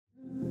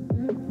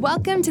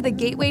Welcome to the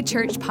Gateway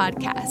Church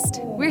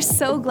podcast. We're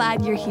so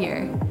glad you're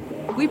here.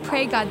 We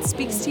pray God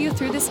speaks to you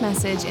through this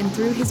message and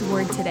through His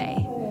Word today.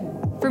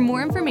 For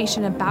more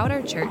information about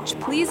our church,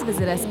 please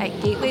visit us at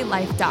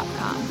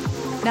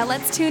gatewaylife.com. Now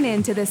let's tune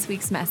in to this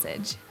week's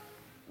message.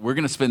 We're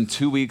going to spend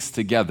 2 weeks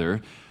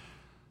together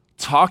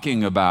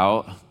talking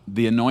about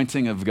the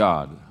anointing of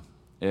God,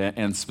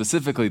 and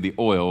specifically the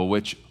oil,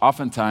 which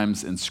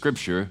oftentimes in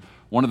Scripture,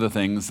 one of the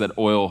things that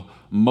oil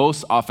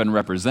most often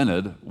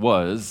represented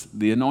was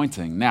the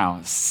anointing. Now,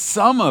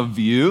 some of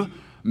you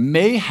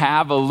may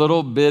have a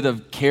little bit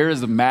of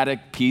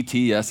charismatic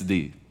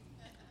PTSD.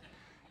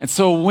 And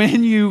so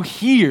when you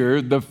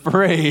hear the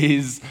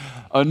phrase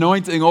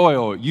anointing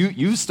oil,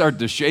 you start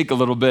to shake a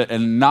little bit,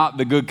 and not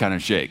the good kind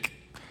of shake.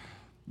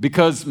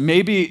 Because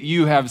maybe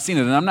you have seen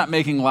it, and I'm not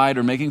making light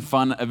or making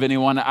fun of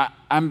anyone.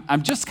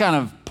 I'm just kind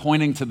of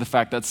pointing to the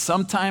fact that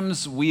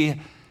sometimes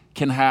we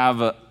can have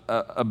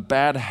a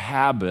bad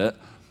habit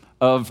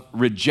of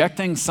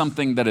rejecting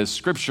something that is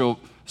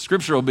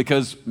scriptural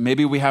because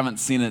maybe we haven't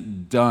seen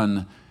it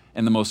done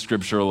in the most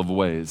scriptural of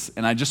ways.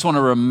 And I just want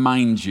to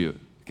remind you,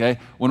 okay,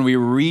 when we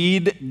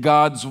read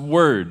God's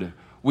word,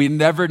 we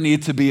never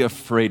need to be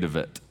afraid of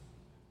it.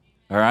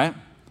 All right?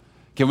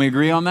 Can we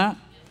agree on that?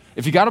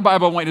 If you got a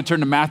Bible, I want you to turn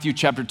to Matthew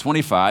chapter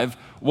 25.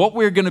 What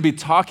we're going to be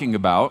talking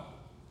about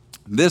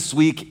this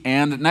week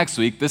and next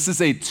week, this is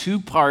a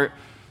two-part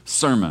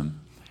sermon.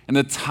 And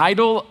the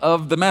title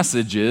of the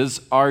message is,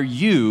 Are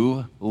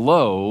You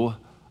Low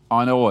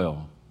on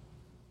Oil?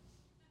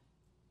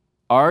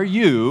 Are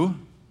you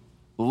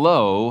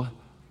low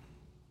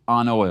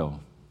on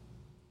oil?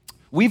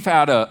 We've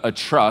had a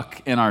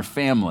truck in our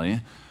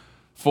family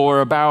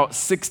for about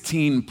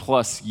 16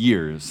 plus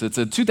years. It's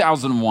a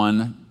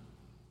 2001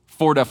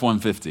 Ford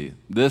F-150.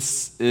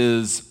 This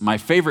is my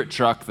favorite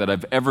truck that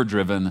I've ever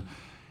driven.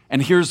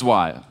 And here's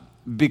why.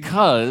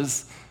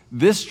 Because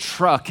this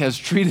truck has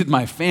treated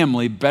my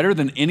family better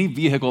than any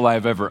vehicle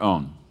I've ever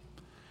owned.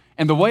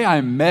 And the way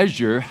I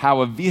measure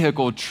how a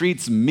vehicle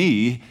treats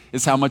me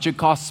is how much it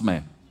costs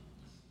me.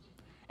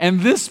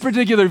 And this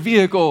particular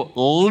vehicle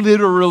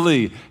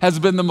literally has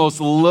been the most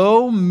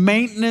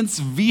low-maintenance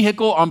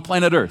vehicle on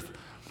planet Earth.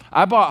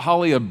 I bought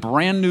Holly a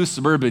brand new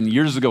Suburban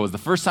years ago. It was the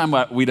first time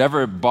we'd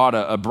ever bought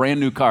a brand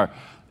new car.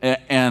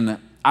 And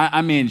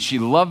I mean, she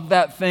loved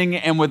that thing,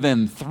 and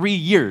within 3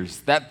 years,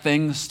 that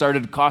thing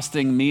started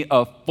costing me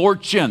a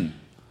fortune.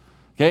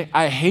 Okay?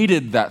 I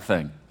hated that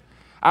thing.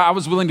 I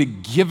was willing to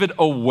give it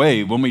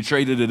away when we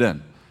traded it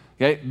in.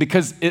 Okay?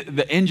 Because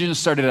the engine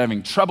started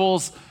having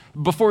troubles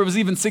before it was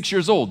even 6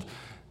 years old.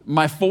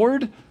 My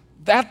Ford,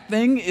 that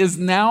thing is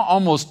now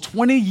almost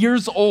 20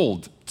 years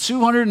old,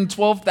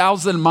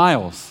 212,000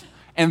 miles.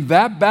 And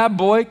that bad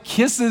boy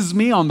kisses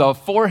me on the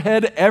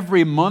forehead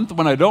every month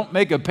when I don't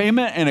make a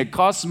payment, and it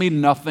costs me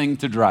nothing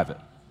to drive it.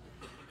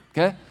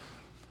 Okay?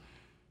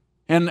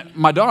 And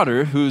my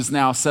daughter, who's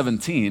now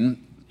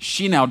 17,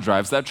 she now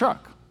drives that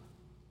truck.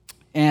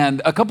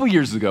 And a couple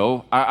years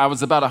ago, I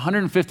was about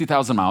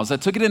 150,000 miles. I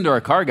took it into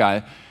our car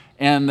guy,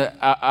 and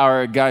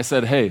our guy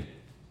said, "Hey,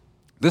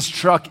 this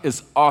truck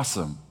is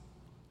awesome,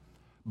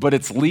 but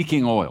it's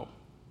leaking oil.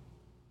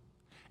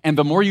 And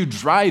the more you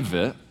drive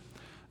it,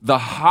 the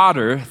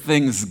hotter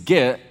things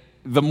get,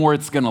 the more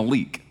it's going to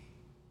leak.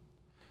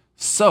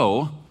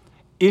 So,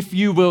 if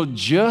you will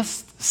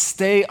just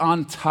stay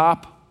on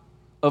top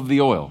of the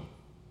oil,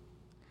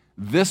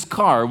 this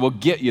car will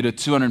get you to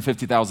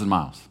 250,000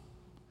 miles.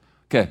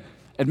 Okay,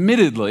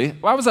 admittedly,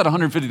 I was at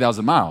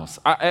 150,000 miles.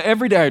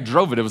 Every day I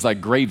drove it, it was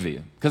like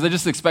gravy, because I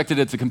just expected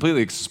it to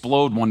completely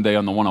explode one day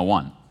on the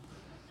 101.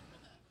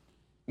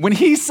 When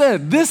he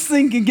said, this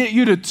thing can get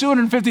you to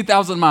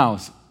 250,000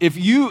 miles, if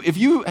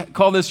you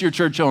call this your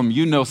church home,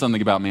 you know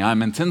something about me.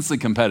 I'm intensely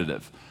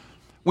competitive.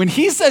 When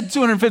he said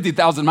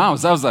 250,000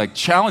 miles, I was like,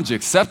 challenge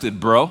accepted,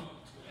 bro.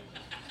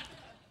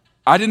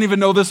 I didn't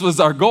even know this was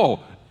our goal.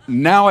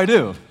 Now I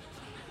do.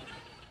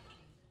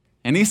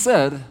 And he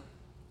said,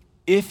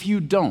 if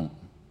you don't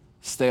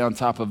stay on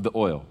top of the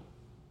oil,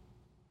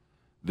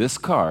 this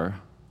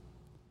car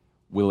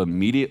will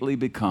immediately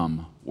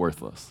become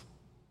worthless.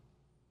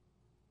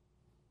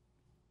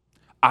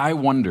 I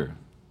wonder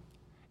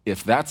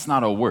if that's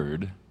not a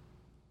word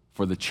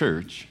for the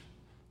church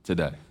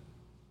today.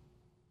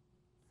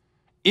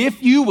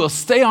 If you will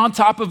stay on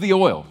top of the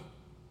oil,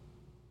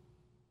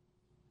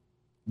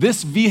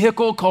 this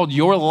vehicle called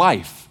your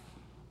life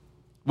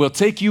will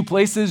take you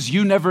places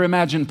you never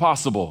imagined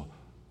possible.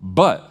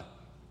 But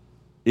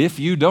if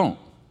you don't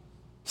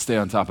stay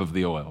on top of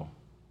the oil,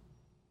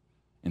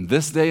 in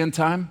this day and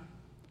time,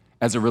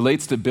 as it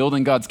relates to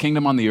building God's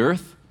kingdom on the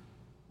earth,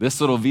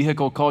 this little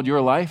vehicle called your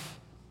life,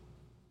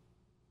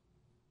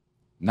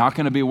 not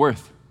going to be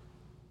worth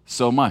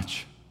so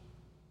much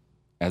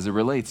as it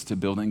relates to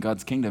building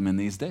God's kingdom in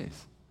these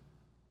days.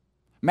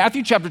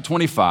 Matthew chapter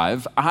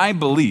 25, I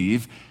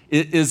believe,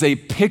 is a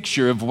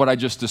picture of what I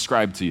just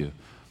described to you.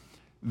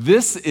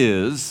 This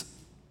is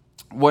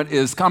what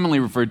is commonly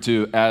referred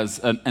to as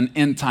an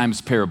end times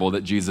parable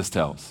that Jesus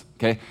tells.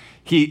 Okay?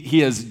 he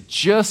has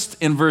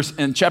just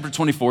in chapter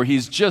 24,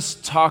 he's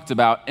just talked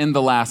about in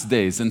the last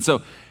days. And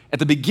so at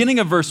the beginning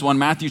of verse 1,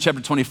 Matthew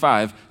chapter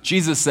 25,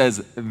 Jesus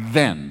says,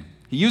 then.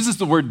 He uses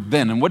the word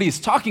then, and what he's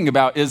talking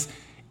about is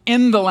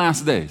in the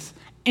last days,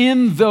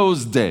 in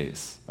those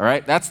days, all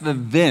right? That's the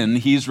then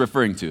he's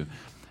referring to.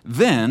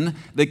 Then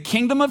the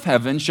kingdom of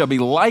heaven shall be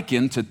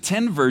likened to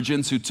 10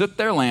 virgins who took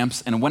their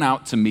lamps and went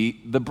out to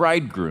meet the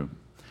bridegroom.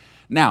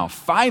 Now,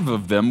 5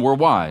 of them were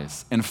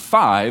wise, and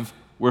 5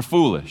 were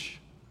foolish.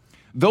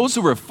 Those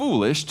who were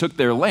foolish took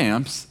their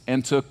lamps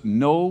and took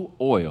no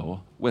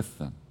oil with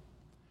them.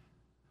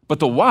 But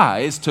the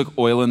wise took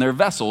oil in their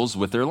vessels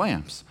with their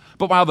lamps.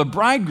 But while the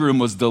bridegroom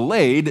was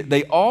delayed,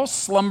 they all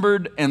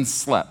slumbered and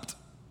slept.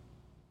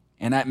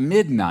 And at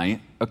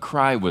midnight, a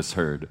cry was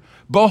heard,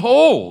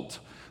 behold,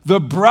 the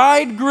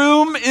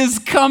bridegroom is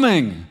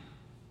coming.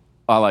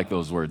 I like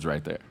those words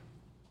right there.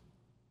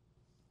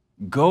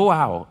 Go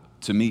out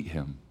to meet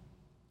him.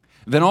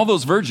 Then all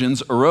those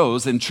virgins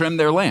arose and trimmed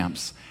their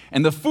lamps.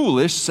 And the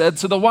foolish said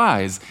to the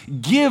wise,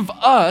 give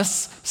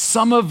us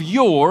some of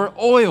your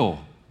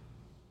oil,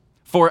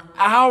 for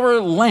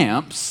our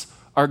lamps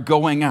are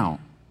going out.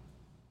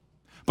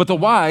 But the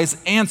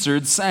wise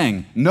answered,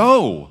 saying,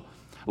 no,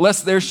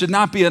 lest there should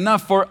not be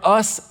enough for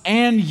us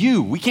and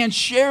you. We can't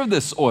share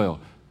this oil.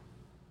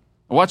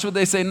 Watch what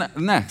they say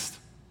next.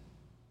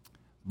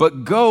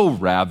 But go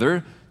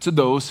rather to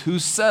those who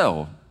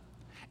sell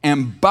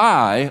and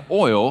buy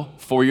oil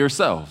for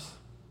yourselves.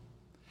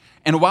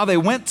 And while they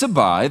went to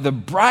buy, the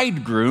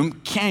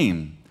bridegroom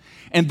came,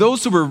 and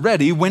those who were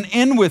ready went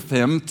in with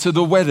him to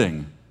the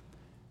wedding,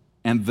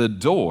 and the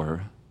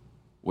door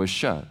was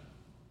shut.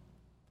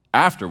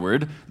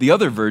 Afterward, the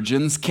other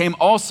virgins came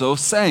also,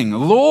 saying,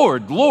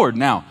 Lord, Lord.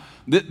 Now,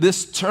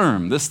 this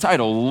term, this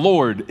title,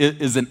 Lord,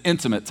 is an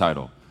intimate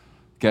title.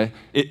 Okay?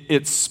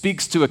 It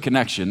speaks to a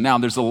connection. Now,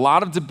 there's a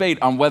lot of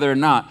debate on whether or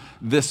not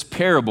this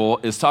parable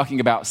is talking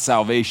about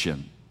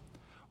salvation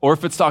or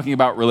if it's talking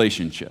about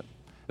relationship.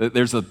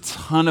 There's a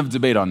ton of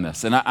debate on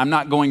this, and I'm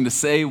not going to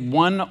say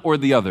one or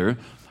the other,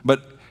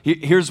 but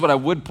here's what I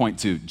would point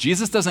to.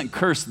 Jesus doesn't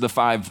curse the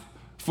 5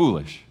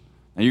 foolish.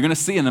 And you're going to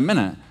see in a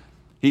minute,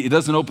 he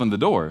doesn't open the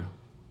door,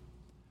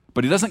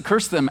 but he doesn't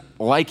curse them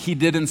like he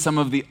did in some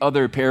of the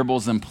other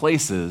parables and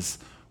places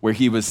where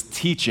he was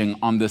teaching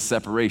on this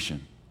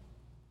separation.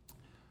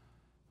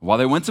 While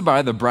they went to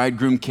buy, the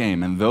bridegroom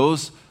came, and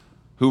those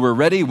who were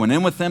ready went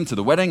in with them to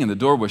the wedding, and the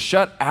door was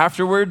shut.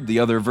 Afterward, the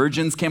other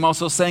virgins came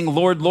also, saying,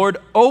 Lord, Lord,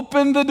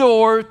 open the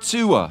door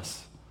to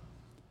us.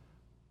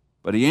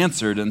 But he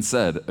answered and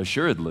said,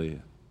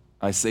 assuredly,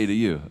 I say to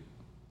you,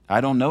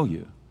 I don't know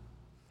you.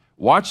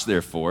 Watch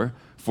therefore,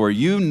 for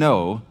you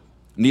know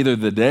neither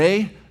the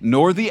day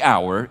nor the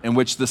hour in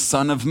which the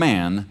Son of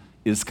Man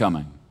is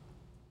coming.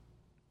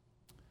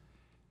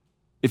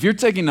 If you're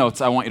taking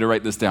notes, I want you to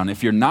write this down.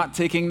 If you're not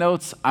taking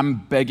notes, I'm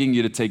begging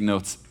you to take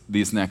notes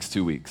these next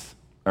 2 weeks,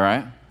 all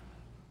right? I'm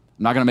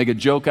not going to make a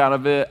joke out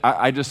of it.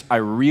 I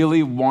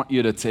really want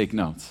you to take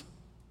notes.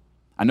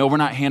 I know we're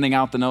not handing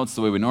out the notes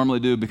the way we normally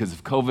do because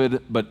of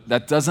COVID, but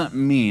that doesn't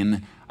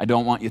mean I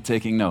don't want you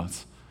taking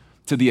notes.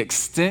 To the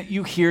extent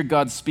you hear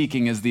God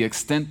speaking is the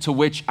extent to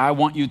which I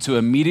want you to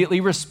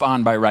immediately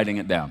respond by writing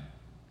it down,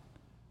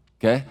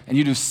 okay? And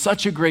you do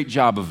such a great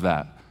job of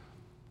that.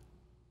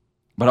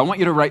 But I want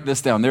you to write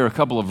this down. There are a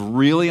couple of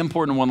really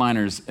important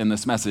one-liners in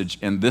this message,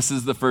 and this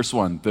is the first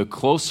one. The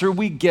closer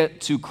we get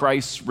to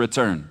Christ's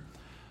return,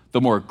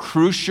 the more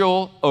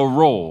crucial a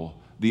role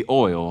the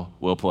oil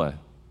will play.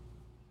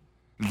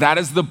 That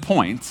is the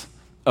point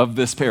of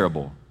this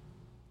parable.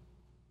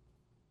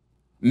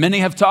 Many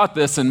have taught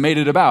this and made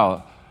it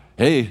about,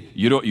 hey,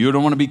 you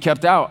don't want to be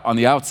kept out on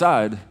the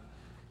outside.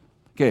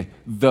 Okay,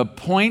 the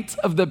point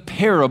of the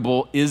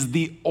parable is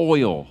the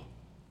oil,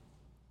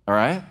 all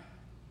right?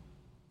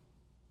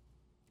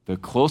 The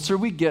closer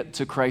we get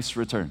to Christ's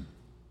return,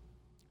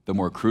 the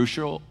more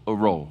crucial a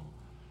role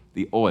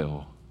the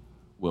oil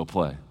will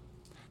play.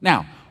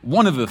 Now,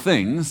 one of the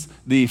things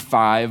the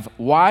 5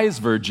 wise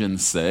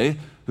virgins say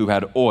who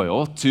had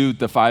oil to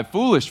the 5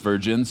 foolish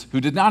virgins who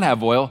did not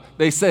have oil,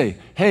 they say,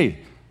 hey,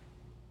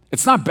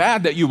 it's not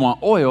bad that you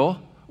want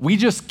oil. We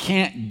just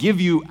can't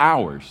give you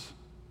ours.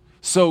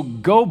 So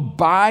go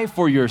buy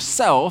for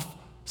yourself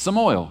some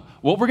oil.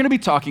 What we're going to be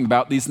talking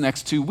about these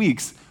next 2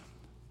 weeks,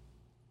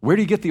 where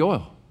do you get the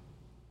oil?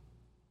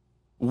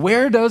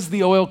 Where does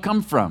the oil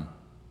come from?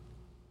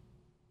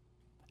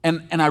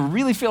 And I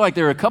really feel like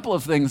there are a couple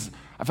of things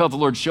I felt the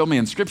Lord showed me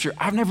in Scripture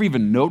I've never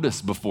even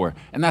noticed before,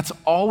 and that's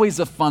always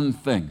a fun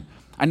thing.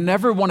 I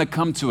never want to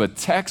come to a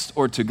text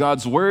or to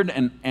God's Word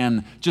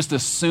and just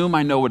assume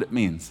I know what it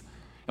means.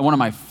 And one of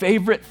my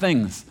favorite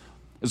things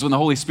is when the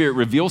Holy Spirit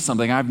reveals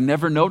something I've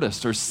never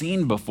noticed or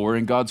seen before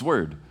in God's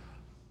Word.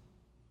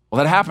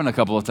 Well, that happened a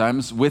couple of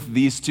times with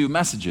these 2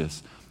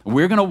 messages.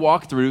 We're going to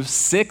walk through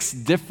 6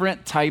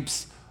 different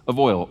types of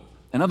oil.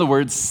 In other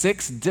words,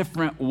 6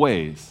 different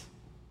ways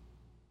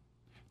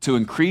to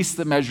increase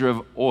the measure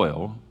of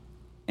oil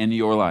in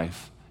your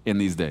life in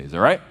these days, all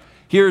right?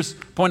 Here's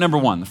point number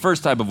 1, the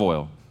first type of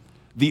oil.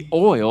 the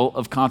oil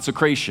of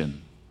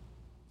consecration.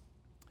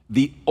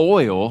 The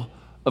oil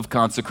of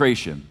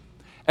consecration.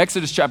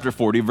 Exodus chapter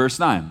 40, verse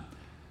 9.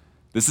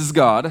 This is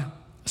God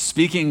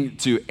speaking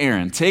to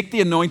Aaron. Take the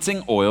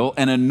anointing oil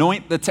and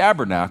anoint the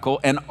tabernacle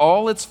and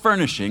all its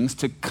furnishings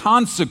to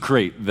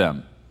consecrate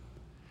them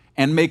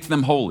and make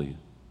them holy.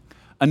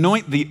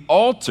 Anoint the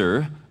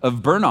altar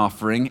of burnt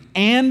offering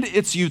and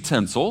its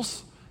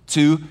utensils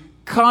to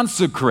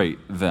consecrate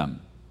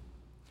them.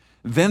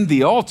 Then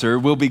the altar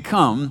will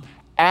become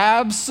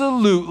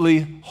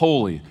absolutely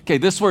holy. Okay,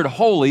 this word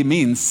holy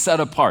means set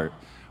apart.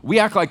 We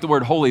act like the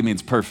word holy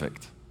means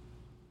perfect.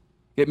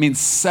 It means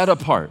set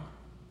apart,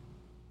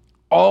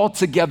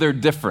 altogether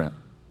different.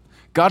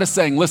 God is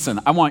saying, listen,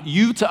 I want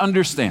you to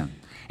understand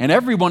and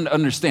everyone to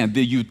understand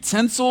the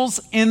utensils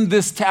in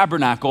this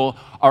tabernacle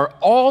are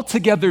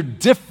altogether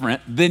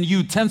different than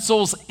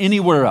utensils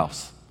anywhere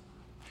else.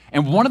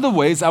 And one of the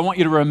ways I want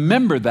you to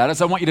remember that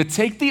is I want you to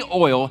take the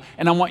oil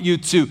and I want you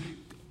to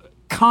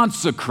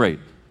consecrate.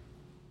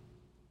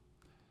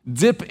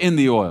 Dip in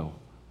the oil,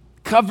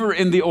 cover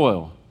in the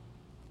oil,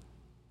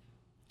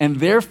 and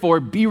therefore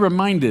be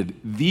reminded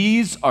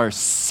these are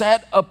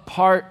set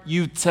apart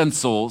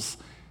utensils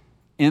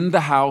in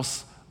the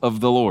house of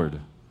the Lord.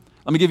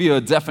 Let me give you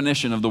a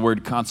definition of the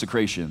word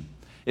consecration.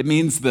 It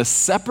means the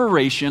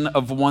separation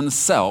of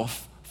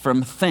oneself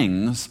from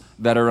things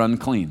that are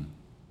unclean.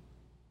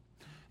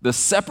 The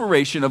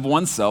separation of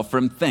oneself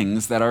from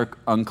things that are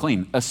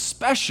unclean,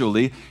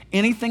 especially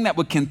anything that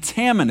would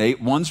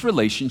contaminate one's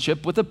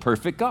relationship with a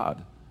perfect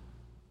God.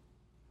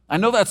 I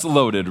know that's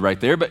loaded right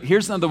there, but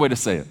here's another way to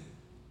say it.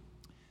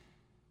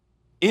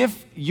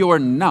 If you're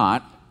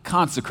not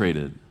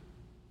consecrated,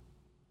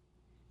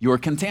 you're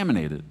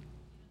contaminated.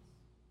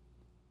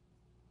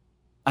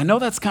 I know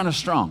that's kind of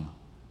strong.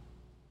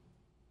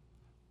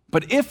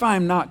 But if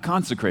I'm not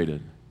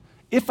consecrated,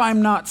 if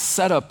I'm not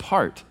set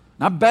apart,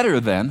 not better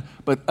than,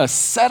 but a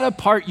set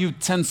apart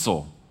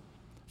utensil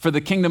for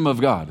the kingdom of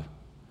God,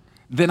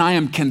 then I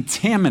am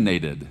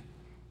contaminated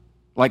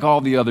like all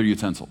the other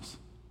utensils.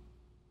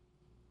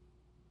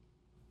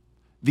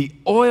 The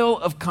oil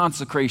of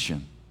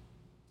consecration.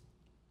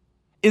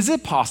 Is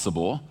it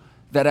possible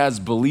that as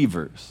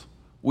believers,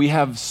 we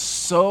have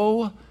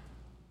so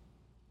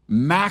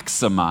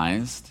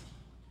maximized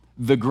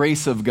the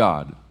grace of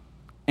God,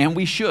 and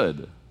we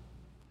should,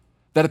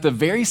 that at the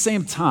very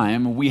same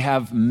time, we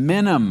have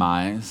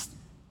minimized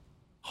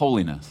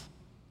holiness?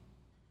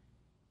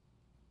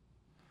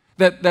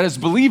 That as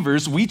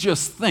believers, we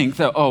just think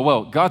that, oh,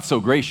 well, God's so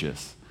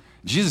gracious.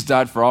 Jesus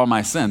died for all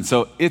my sins,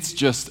 so it's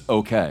just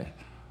okay.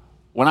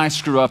 When I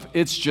screw up,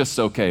 it's just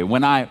okay.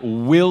 When I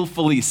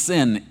willfully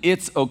sin,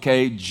 it's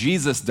okay.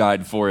 Jesus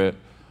died for it.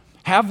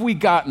 Have we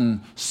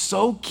gotten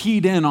so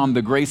keyed in on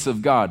the grace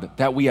of God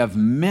that we have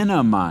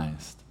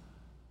minimized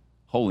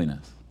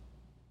holiness?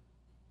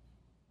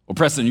 Well,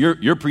 Preston,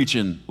 you're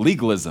preaching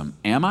legalism.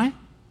 Am I?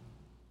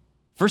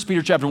 1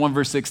 Peter chapter 1,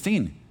 verse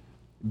 16.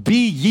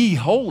 Be ye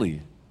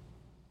holy,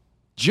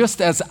 just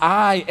as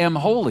I am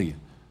holy.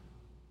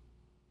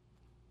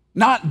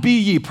 Not be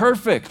ye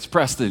perfect,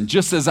 Preston,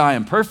 just as I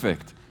am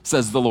perfect,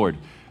 says the Lord.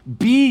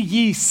 Be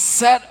ye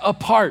set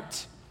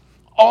apart,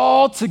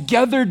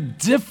 altogether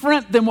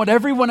different than what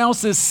everyone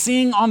else is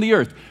seeing on the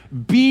earth.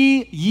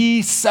 Be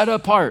ye set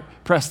apart,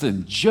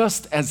 Preston,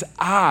 just as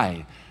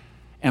I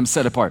am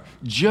set apart,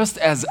 just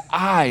as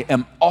I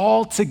am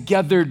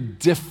altogether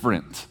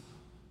different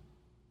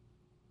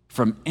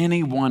from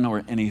anyone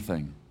or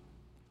anything.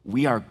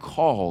 We are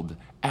called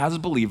as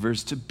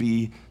believers to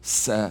be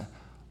set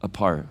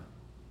apart.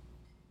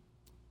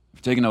 If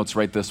you're taking notes,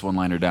 write this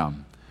one-liner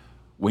down.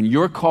 When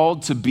you're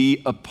called to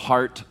be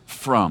apart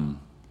from,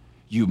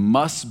 you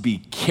must be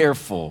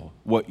careful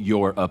what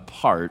you're a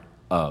part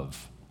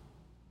of.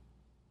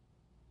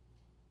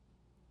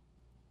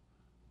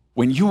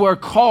 When you are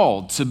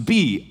called to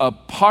be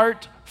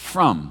apart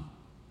from,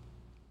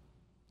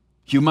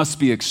 you must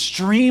be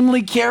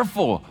extremely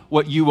careful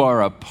what you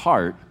are a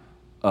part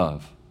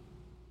of.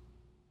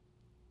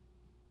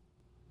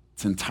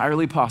 It's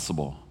entirely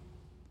possible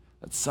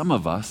that some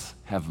of us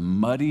have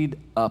muddied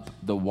up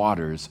the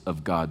waters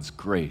of God's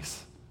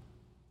grace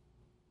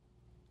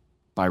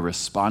by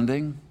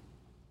responding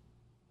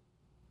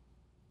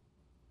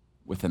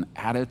with an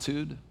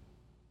attitude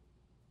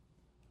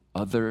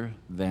other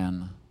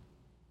than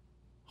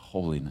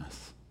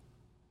holiness,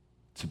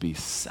 to be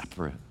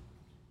separate.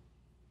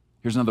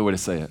 Here's another way to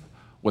say it.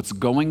 What's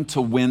going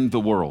to win the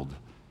world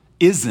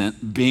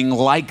isn't being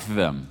like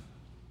them,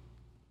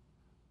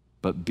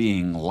 but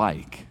being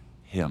like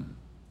Him.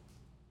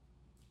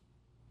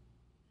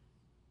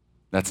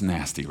 That's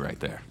nasty right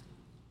there.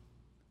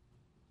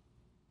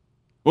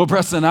 Well,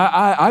 Preston,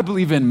 I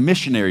believe in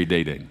missionary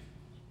dating.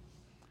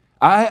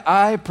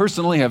 I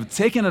personally have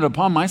taken it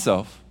upon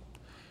myself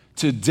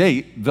to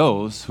date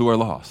those who are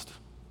lost.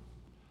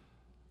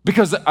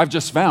 Because I've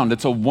just found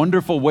it's a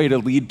wonderful way to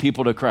lead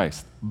people to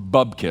Christ.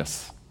 Bub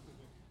kiss.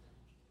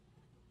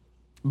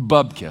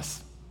 Bub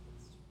kiss.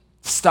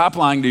 Stop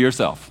lying to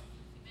yourself.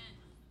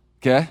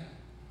 Okay?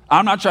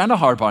 I'm not trying to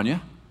harp on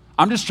you.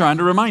 I'm just trying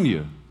to remind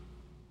you.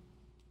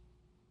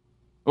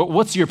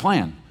 What's your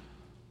plan?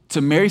 To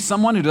marry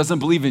someone who doesn't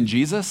believe in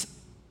Jesus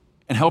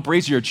and help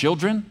raise your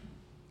children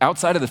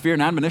outside of the fear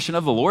and admonition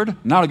of the Lord?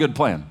 Not a good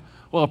plan.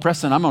 Well,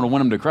 Preston, I'm going to win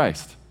them to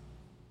Christ.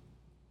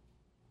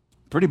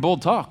 Pretty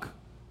bold talk.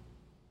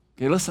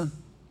 Okay, listen.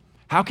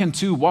 How can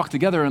two walk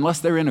together unless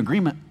they're in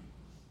agreement?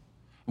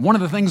 One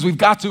of the things we've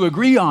got to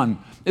agree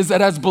on is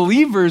that as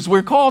believers,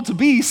 we're called to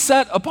be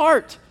set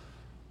apart.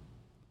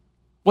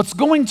 What's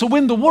going to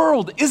win the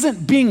world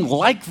isn't being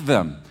like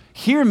them.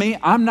 Hear me,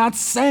 I'm not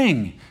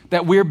saying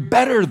that we're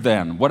better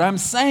than. What I'm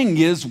saying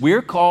is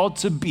we're called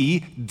to be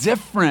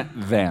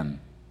different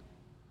than.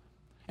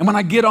 And when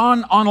I get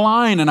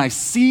online and I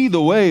see the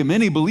way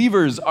many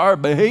believers are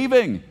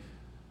behaving,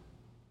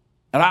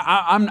 and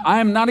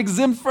I'm not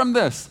exempt from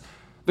this,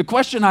 the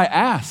question I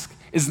ask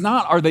is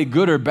not, are they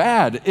good or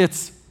bad?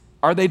 It's,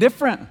 are they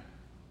different?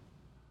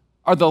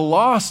 Are the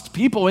lost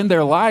people in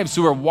their lives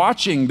who are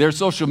watching their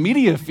social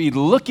media feed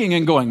looking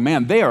and going,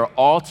 man, they are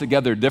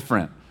altogether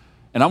different.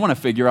 And I want to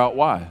figure out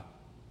why.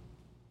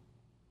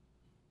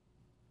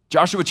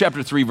 Joshua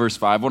chapter 3, verse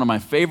 5, one of my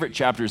favorite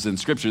chapters in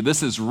Scripture.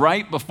 This is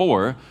right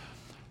before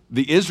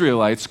the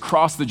Israelites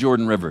crossed the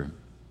Jordan River.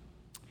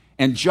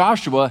 And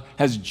Joshua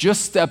has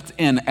just stepped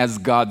in as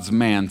God's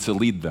man to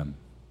lead them.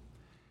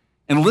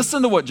 And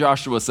listen to what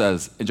Joshua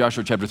says in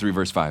Joshua chapter 3,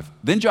 verse 5.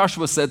 Then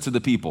Joshua said to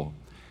the people,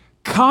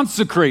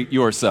 consecrate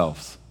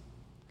yourselves,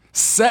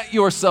 set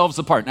yourselves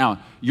apart. Now,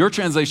 your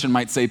translation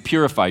might say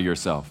purify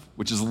yourself,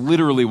 which is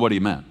literally what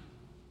he meant.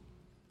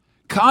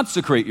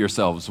 Consecrate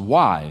yourselves.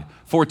 Why?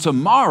 For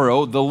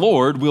tomorrow the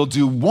Lord will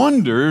do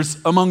wonders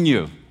among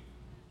you.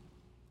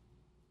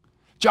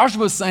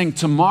 Joshua is saying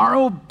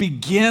tomorrow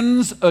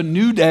begins a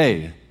new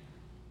day.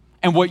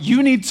 And what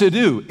you need to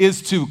do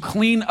is to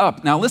clean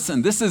up. Now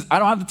listen, I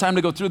don't have the time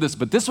to go through this,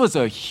 but this was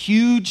a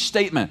huge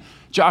statement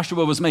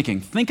Joshua was making.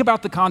 Think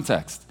about the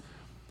context.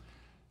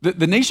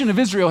 The nation of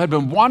Israel had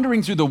been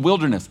wandering through the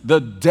wilderness,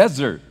 the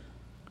desert,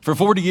 for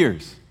 40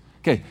 years.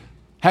 Okay,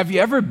 have you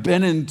ever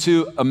been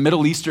into a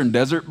Middle Eastern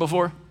desert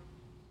before?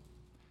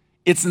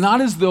 It's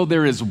not as though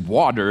there is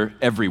water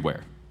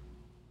everywhere.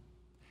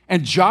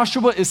 And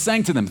Joshua is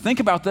saying to them, think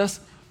about this,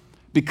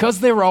 because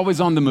they were always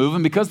on the move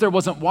and because there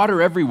wasn't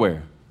water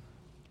everywhere,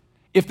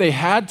 if they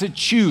had to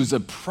choose a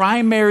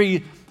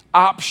primary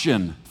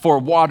option for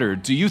water,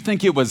 do you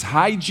think it was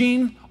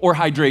hygiene or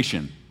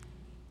hydration?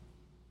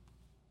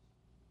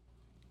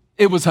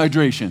 It was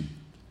hydration.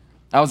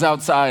 I was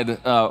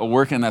outside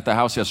working at the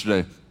house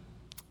yesterday,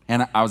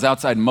 and I was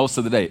outside most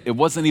of the day. It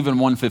wasn't even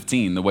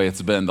 1:15 the way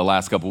it's been the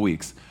last couple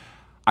weeks.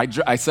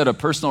 I set a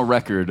personal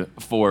record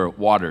for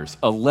waters,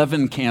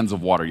 11 cans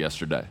of water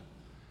yesterday.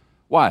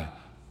 Why?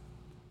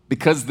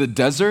 Because the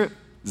desert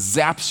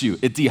zaps you,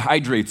 it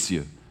dehydrates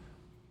you.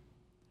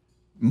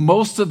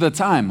 Most of the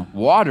time,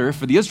 water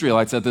for the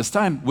Israelites at this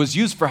time was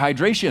used for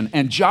hydration.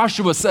 And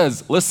Joshua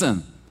says,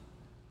 listen,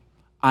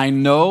 I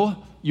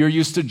know you're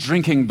used to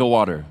drinking the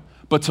water,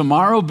 but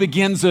tomorrow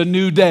begins a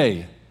new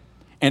day.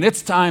 And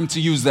it's time to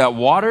use that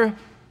water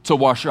to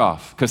wash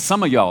off, because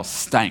some of y'all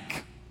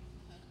stank.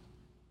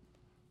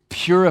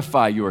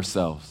 Purify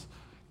yourselves.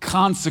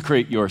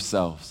 Consecrate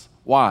yourselves.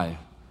 Why?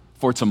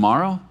 For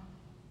tomorrow,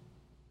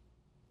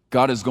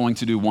 God is going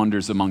to do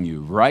wonders among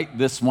you. Write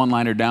this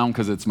one-liner down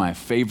because it's my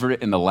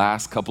favorite in the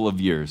last couple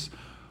of years.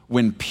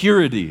 When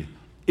purity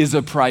is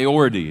a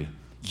priority,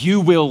 you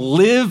will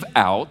live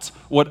out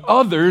what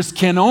others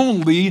can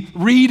only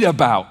read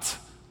about.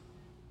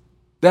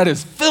 That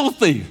is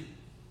filthy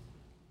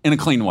in a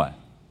clean way.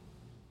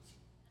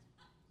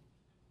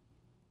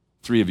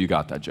 3 of you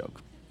got that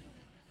joke.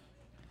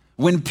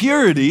 When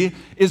purity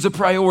is a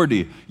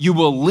priority, you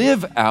will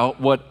live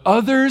out what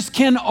others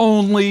can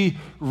only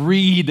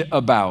read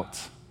about.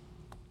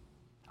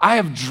 I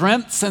have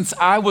dreamt since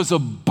I was a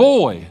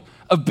boy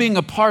of being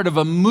a part of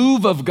a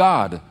move of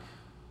God,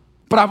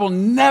 but I will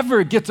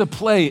never get to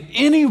play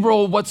any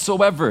role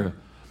whatsoever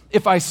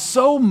if I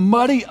so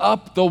muddy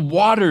up the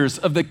waters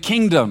of the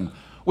kingdom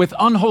with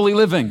unholy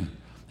living.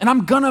 And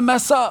I'm gonna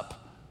mess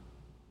up.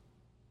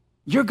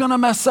 You're gonna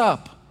mess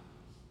up.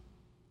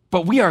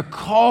 But we are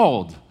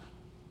called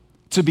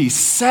to be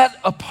set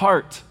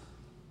apart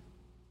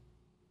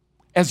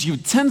as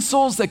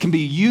utensils that can be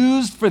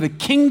used for the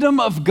kingdom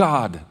of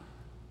God.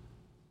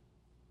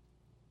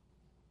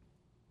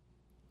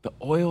 The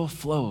oil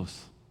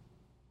flows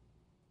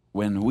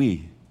when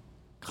we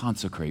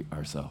consecrate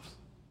ourselves,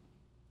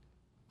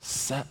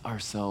 set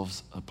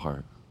ourselves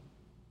apart.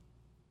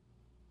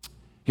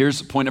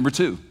 Here's point number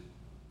 2.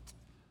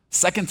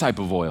 Second type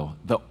of oil,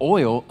 the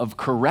oil of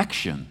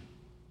correction.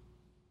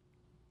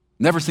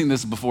 Never seen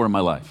this before in my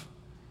life.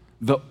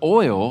 The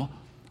oil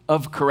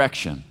of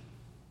correction.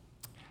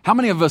 How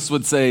many of us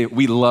would say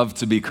we love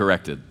to be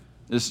corrected?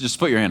 Just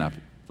put your hand up.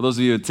 For those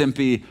of you at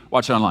Tempe,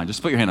 watch it online,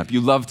 just put your hand up.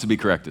 You love to be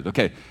corrected.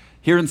 Okay,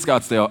 here in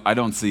Scottsdale, I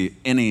don't see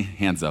any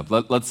hands up.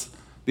 Let's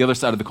the other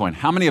side of the coin.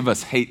 How many of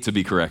us hate to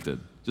be corrected?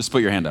 Just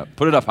put your hand up.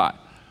 Put it up high.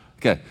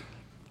 Okay,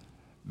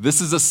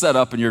 this is a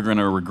setup and you're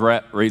gonna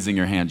regret raising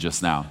your hand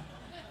just now.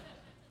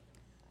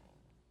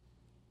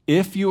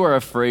 If you are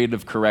afraid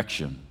of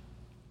correction,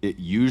 it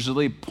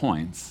usually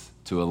points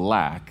to a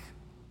lack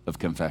of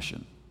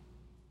confession.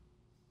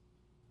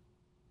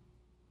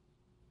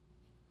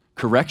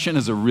 Correction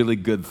is a really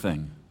good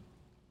thing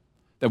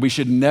that we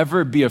should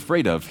never be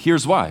afraid of.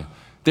 Here's why.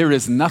 There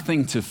is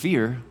nothing to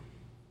fear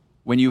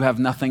when you have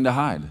nothing to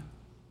hide.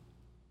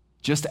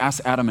 Just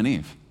ask Adam and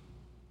Eve.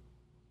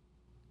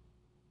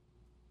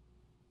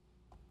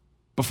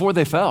 Before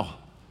they fell,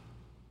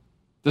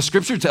 the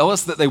scripture tells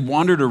us that they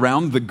wandered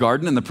around the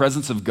garden in the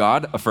presence of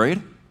God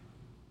afraid.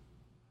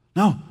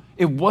 No,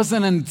 it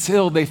wasn't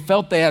until they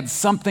felt they had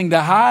something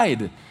to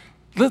hide.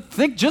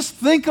 Just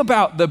think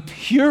about the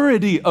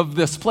purity of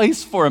this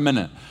place for a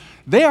minute.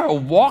 They are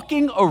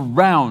walking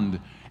around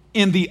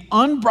in the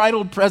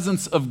unbridled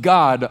presence of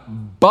God,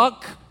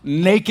 buck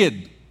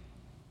naked.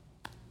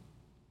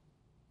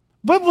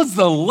 When was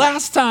the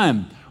last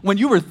time when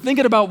you were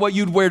thinking about what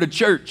you'd wear to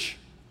church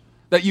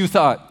that you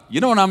thought, you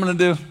know what I'm going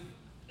to do?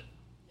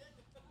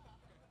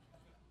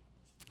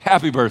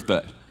 Happy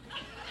birthday.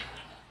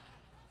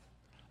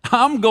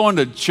 I'm going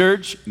to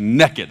church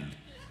naked.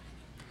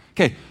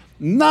 Okay,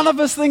 none of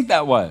us think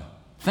that way.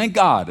 Thank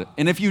God.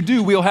 And if you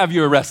do, we'll have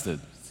you arrested.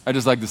 I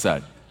just like to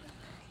say.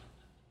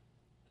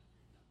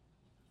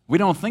 We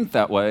don't think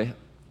that way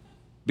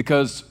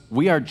because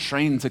we are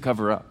trained to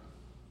cover up.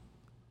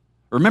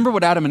 Remember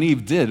what Adam and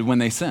Eve did when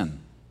they sinned.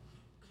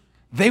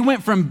 They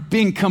went from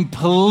being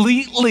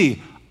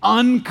completely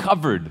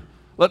uncovered.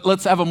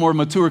 Let's have a more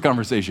mature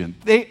conversation.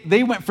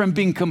 They went from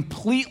being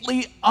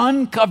completely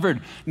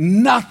uncovered.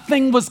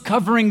 Nothing was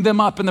covering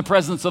them up in the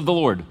presence of the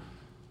Lord.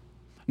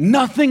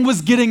 Nothing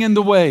was getting in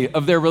the way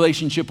of their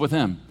relationship with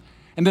Him.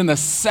 And then the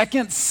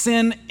second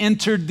sin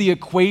entered the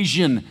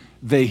equation,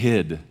 they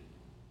hid.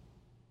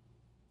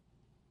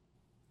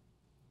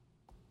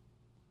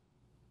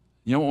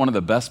 You know what one of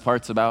the best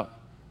parts about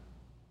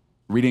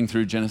reading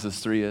through Genesis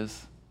 3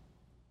 is?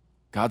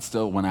 God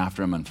still went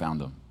after them and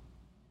found them.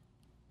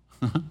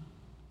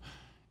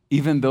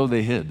 Even though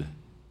they hid.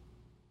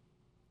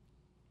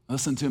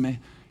 Listen to me.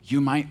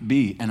 You might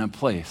be in a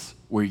place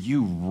where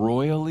you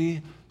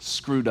royally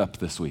screwed up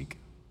this week.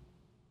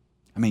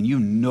 I mean, you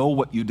know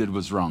what you did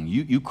was wrong.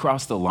 You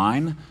crossed a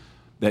line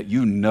that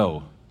you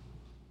know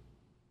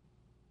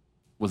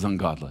was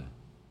ungodly.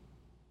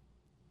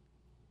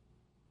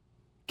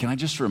 Can I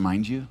just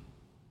remind you?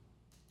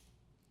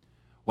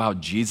 While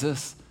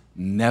Jesus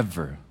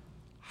never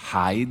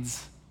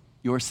hides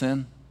your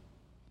sin,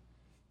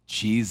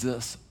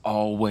 Jesus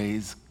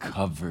always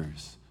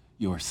covers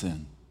your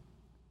sin.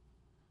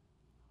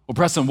 Well,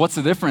 Preston, what's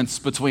the difference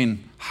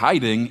between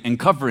hiding and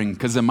covering?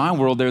 Because in my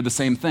world, they're the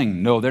same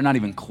thing. No, they're not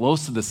even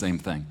close to the same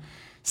thing.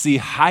 See,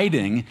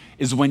 hiding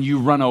is when you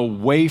run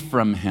away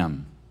from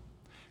Him.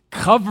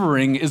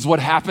 Covering is what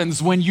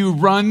happens when you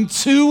run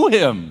to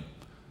Him.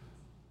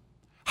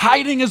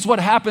 Hiding is what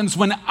happens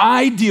when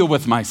I deal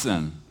with my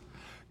sin.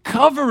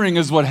 Covering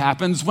is what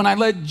happens when I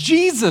let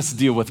Jesus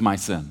deal with my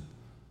sin.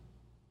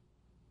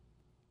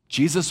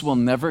 Jesus will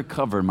never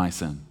cover my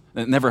sin,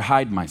 never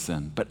hide my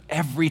sin. But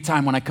every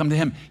time when I come to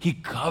Him, He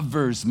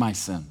covers my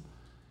sin.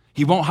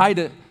 He won't hide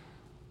it.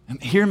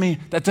 And hear me,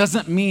 that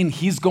doesn't mean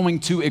He's going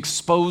to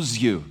expose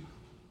you.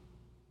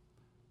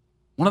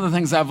 One of the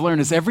things I've learned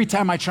is every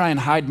time I try and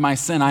hide my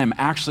sin, I am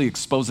actually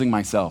exposing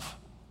myself.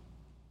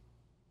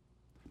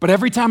 But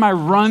every time I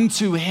run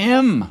to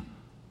Him,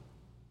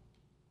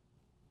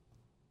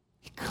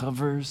 He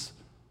covers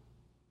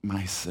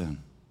my sin.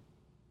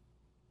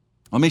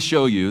 Let me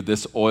show you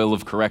this oil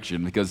of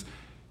correction because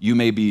you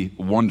may be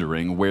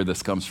wondering where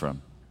this comes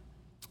from.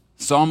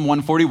 Psalm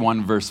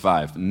 141, verse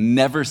 5.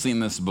 Never seen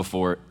this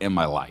before in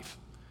my life.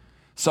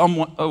 Psalm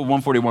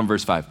 141,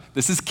 verse 5.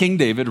 This is King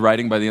David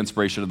writing by the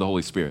inspiration of the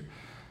Holy Spirit.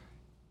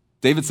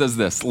 David says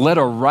this, "Let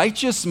a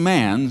righteous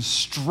man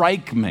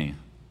strike me.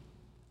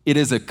 It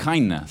is a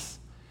kindness.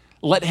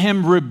 Let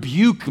him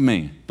rebuke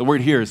me." The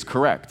word here is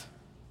correct.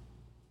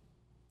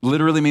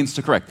 Literally means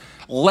to correct.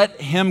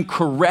 "Let him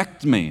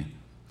correct me,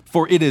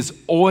 for it is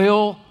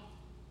oil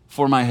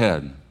for my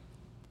head.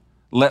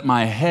 Let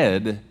my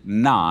head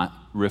not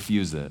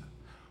refuse it."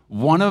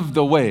 One of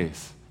the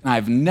ways, and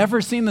I've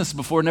never seen this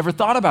before, never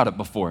thought about it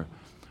before,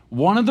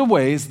 one of the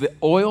ways that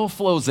oil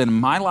flows in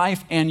my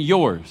life and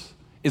yours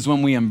is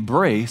when we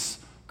embrace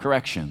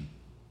correction.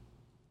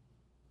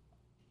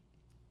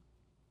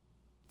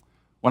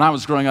 When I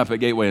was growing up at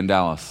Gateway in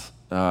Dallas,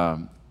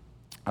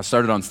 I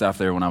started on staff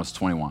there when I was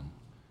 21.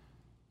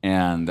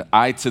 And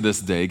I, to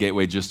this day,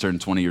 Gateway just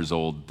turned 20 years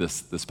old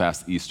this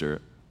past Easter.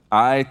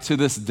 I, to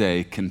this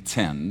day,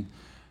 contend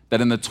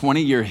that in the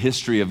 20-year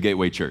history of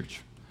Gateway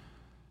Church,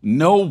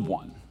 no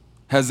one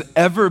has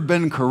ever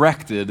been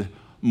corrected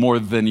more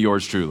than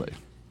yours truly.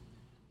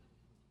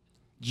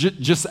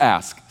 Just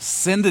ask.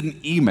 Send an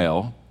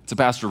email to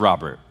Pastor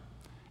Robert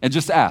and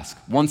just ask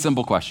one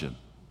simple question.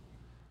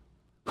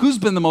 Who's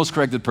been the most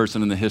corrected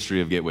person in the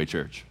history of Gateway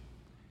Church?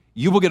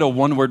 You will get a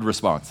one-word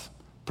response.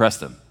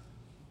 Preston.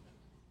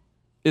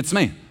 It's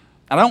me.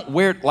 I don't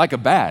wear it like a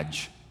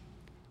badge.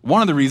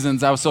 One of the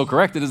reasons I was so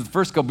corrected is the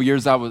first couple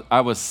years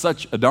I was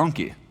such a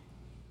donkey.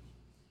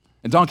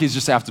 And donkeys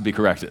just have to be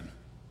corrected,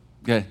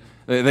 okay?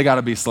 They got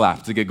to be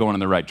slapped to get going in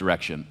the right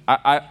direction.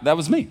 That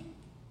was me,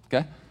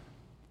 okay?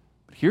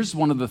 But here's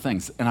one of the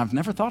things, and I've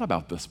never thought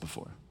about this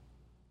before.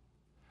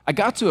 I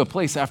got to a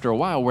place after a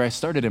while where I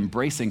started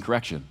embracing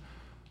correction.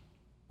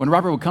 When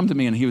Robert would come to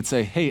me and he would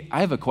say, hey, I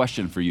have a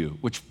question for you,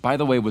 which, by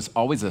the way, was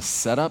always a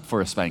setup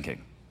for a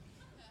spanking.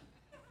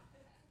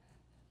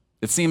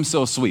 It seems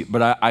so sweet,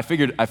 but I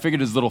figured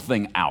his little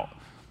thing out.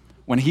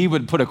 When he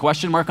would put a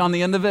question mark on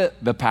the end of it,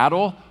 the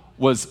paddle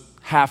was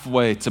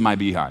halfway to my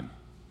behind,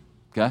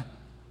 okay?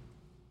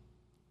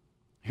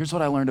 Here's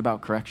what I learned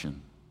about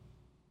correction.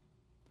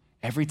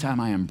 Every time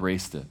I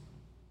embraced it,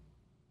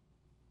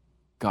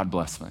 God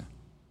blessed me.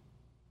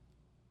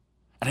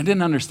 And I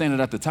didn't understand it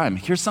at the time.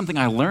 Here's something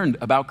I learned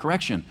about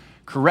correction.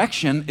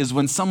 Correction is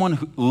when someone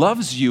who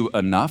loves you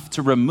enough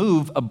to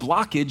remove a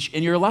blockage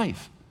in your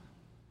life.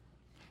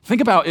 Think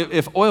about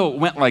if oil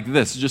went like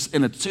this, just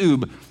in a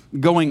tube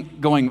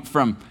going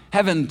from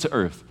heaven to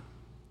earth.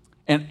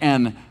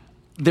 And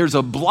there's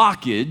a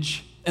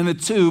blockage in the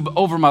tube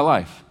over my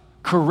life.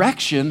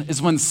 Correction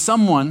is when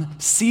someone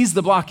sees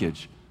the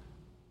blockage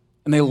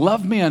and they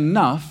love me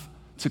enough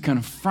to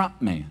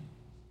confront me.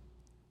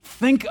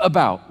 Think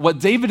about what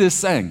David is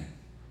saying.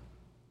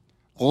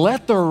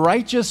 Let the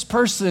righteous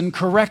person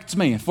correct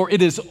me, for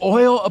it is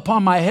oil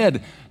upon my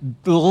head.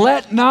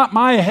 Let not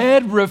my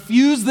head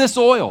refuse this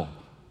oil.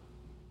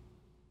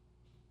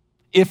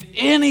 If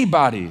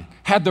anybody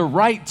had the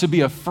right to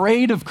be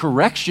afraid of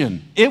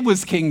correction, it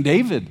was King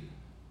David.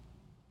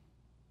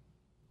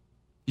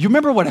 You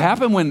remember what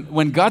happened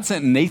when God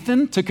sent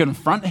Nathan to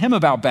confront him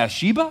about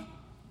Bathsheba?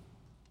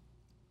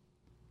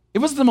 It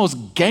was the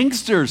most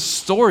gangster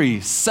story,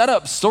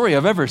 setup story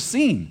I've ever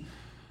seen.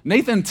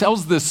 Nathan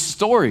tells this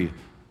story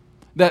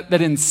that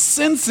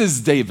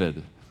incenses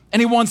David,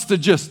 and he wants to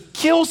just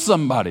kill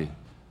somebody.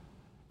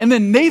 And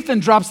then Nathan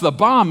drops the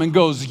bomb and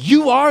goes,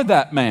 "You are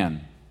that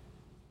man."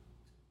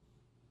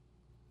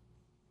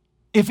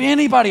 If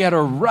anybody had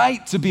a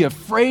right to be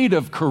afraid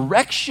of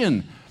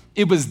correction,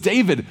 it was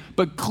David.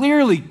 But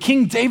clearly,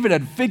 King David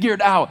had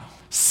figured out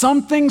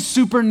something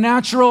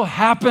supernatural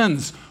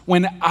happens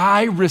when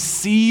I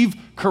receive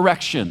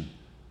correction.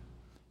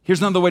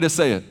 Here's another way to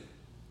say it.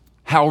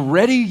 How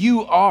ready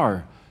you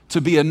are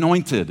to be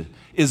anointed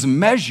is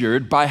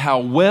measured by how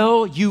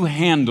well you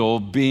handle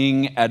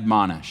being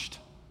admonished.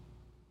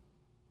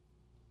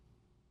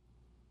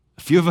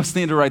 A few of us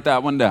need to write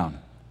that one down.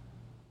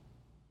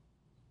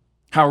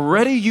 How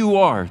ready you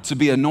are to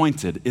be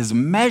anointed is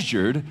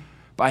measured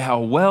by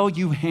how well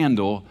you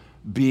handle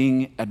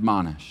being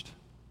admonished.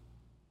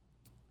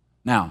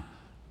 Now,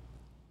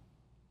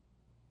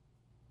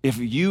 if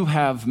you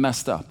have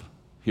messed up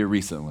here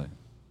recently,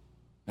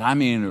 and I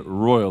mean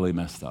royally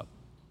messed up,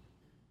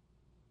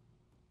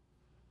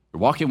 you're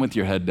walking with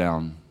your head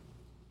down,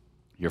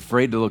 you're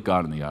afraid to look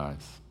God in the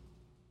eyes,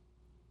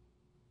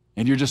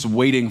 and you're just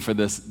waiting for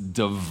this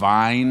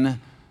divine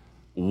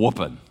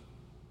whooping.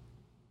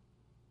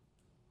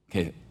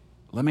 Okay,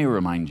 let me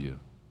remind you,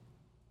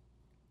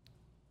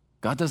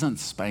 God doesn't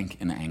spank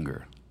in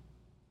anger.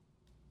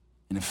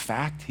 In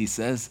fact, he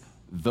says,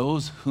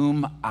 those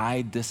whom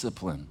I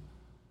discipline,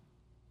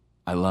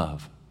 I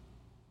love.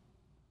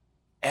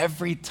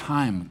 Every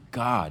time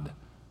God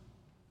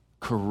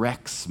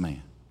corrects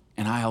me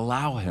and I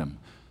allow him,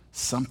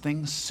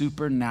 something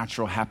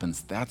supernatural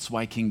happens. That's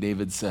why King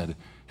David said,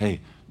 hey,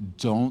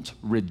 don't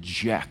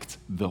reject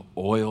the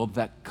oil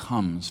that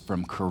comes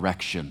from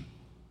correction.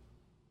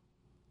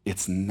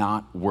 It's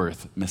not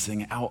worth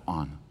missing out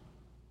on.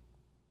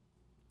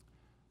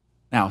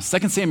 Now,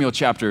 2 Samuel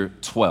chapter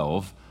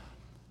 12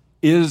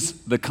 is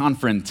the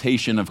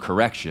confrontation of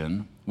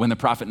correction when the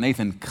prophet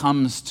Nathan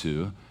comes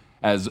to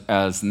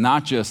as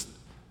not just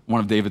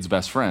one of David's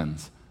best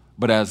friends,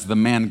 but as the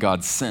man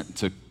God sent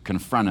to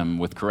confront him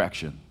with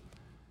correction.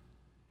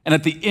 And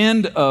at the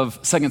end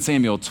of 2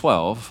 Samuel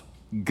 12,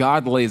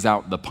 God lays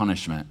out the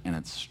punishment, and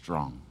it's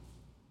strong.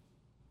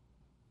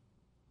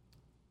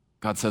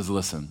 God says,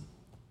 listen,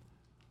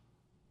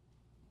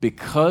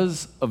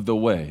 because of the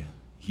way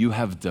you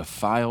have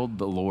defiled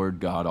the Lord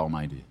God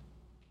Almighty,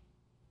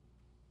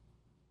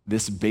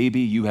 this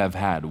baby you have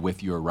had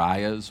with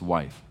Uriah's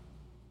wife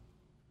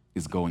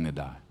is going to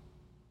die.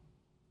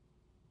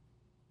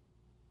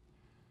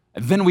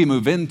 And then we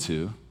move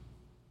into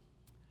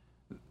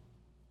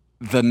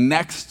the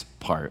next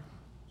part.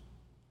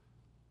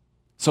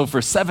 So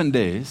for 7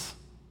 days,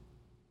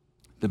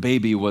 the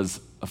baby was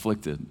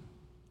afflicted.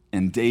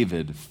 And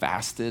David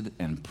fasted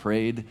and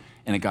prayed,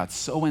 and it got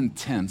so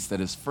intense that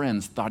his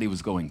friends thought he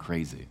was going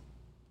crazy.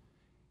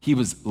 He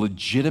was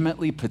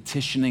legitimately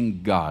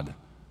petitioning God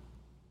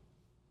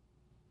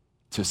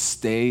to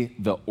stay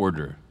the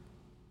order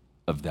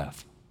of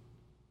death.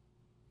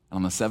 And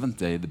on the 7th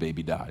day, the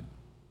baby died.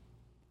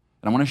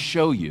 And I want to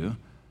show you,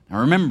 now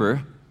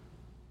remember,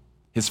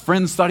 his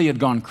friends thought he had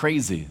gone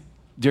crazy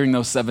during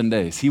those 7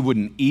 days. He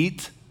wouldn't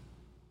eat.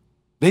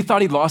 They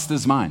thought he'd lost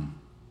his mind.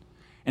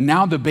 And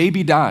now the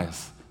baby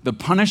dies. The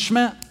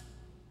punishment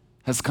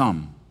has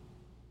come.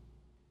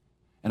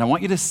 And I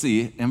want you to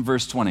see in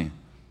verse 20,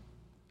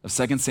 of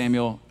 2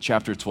 Samuel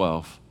chapter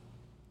 12,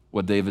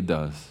 what David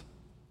does.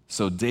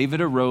 So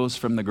David arose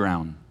from the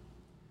ground.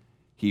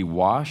 He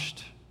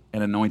washed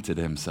and anointed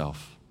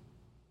himself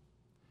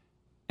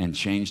and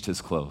changed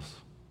his clothes.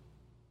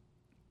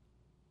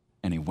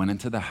 And he went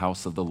into the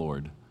house of the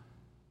Lord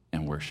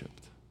and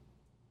worshiped.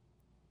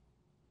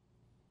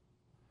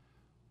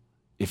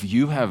 If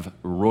you have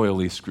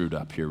royally screwed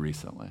up here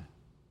recently,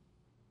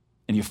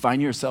 and you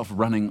find yourself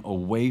running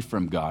away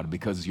from God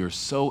because you're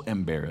so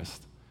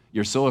embarrassed,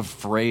 you're so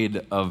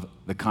afraid of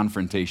the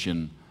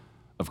confrontation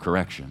of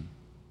correction,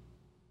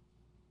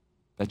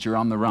 that you're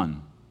on the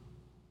run.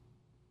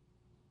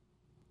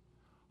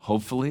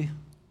 Hopefully,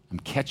 I'm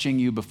catching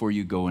you before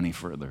you go any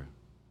further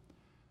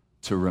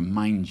to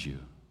remind you.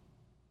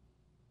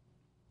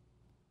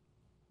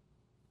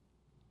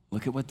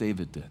 Look at what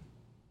David did.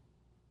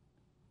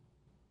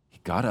 He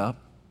got up,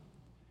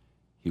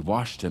 he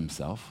washed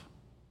himself,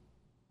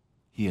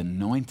 he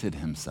anointed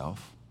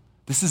himself.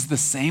 This is the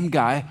same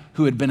guy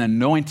who had been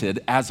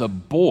anointed as a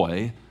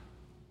boy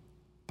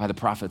by the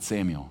prophet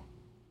Samuel.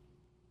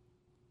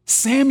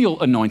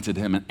 Samuel anointed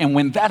him, and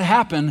when that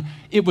happened,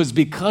 it was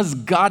because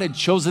God had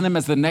chosen him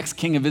as the next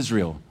king of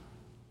Israel.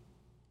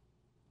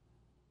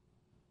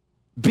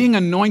 Being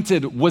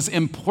anointed was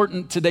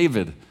important to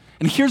David.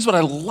 And here's what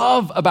I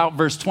love about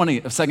verse 20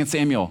 of 2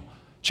 Samuel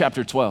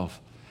chapter 12.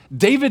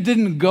 David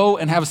didn't go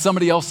and have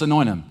somebody else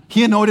anoint him.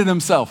 He anointed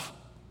himself.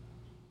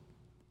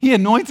 He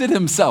anointed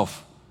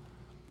himself.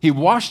 He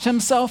washed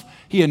himself,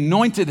 he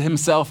anointed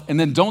himself, and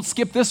then don't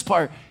skip this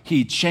part,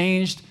 he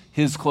changed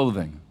his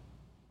clothing.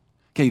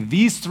 Okay,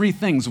 these three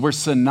things were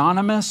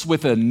synonymous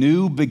with a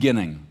new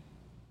beginning.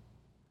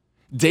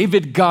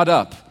 David got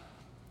up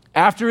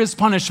after his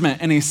punishment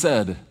and he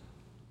said,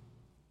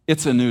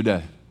 "It's a new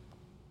day.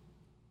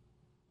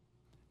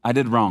 I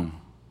did wrong.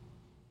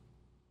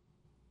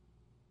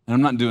 And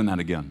I'm not doing that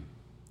again.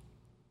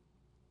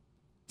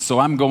 So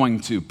I'm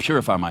going to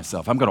purify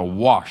myself. I'm going to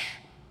wash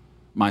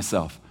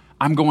myself.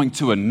 I'm going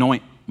to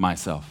anoint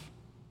myself.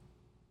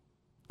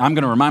 I'm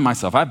going to remind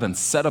myself I've been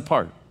set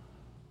apart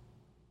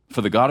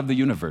for the God of the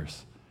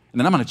universe. And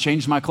then I'm going to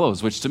change my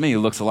clothes, which to me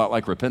looks a lot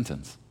like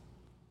repentance.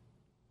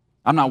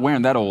 I'm not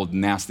wearing that old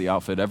nasty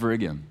outfit ever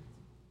again.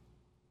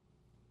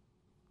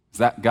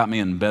 That got me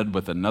in bed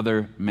with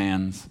another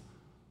man's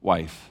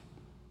wife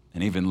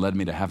and even led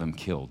me to have him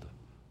killed.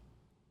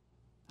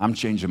 I'm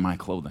changing my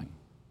clothing.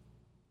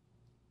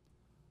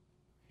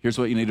 Here's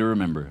what you need to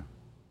remember,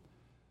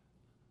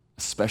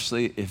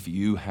 especially if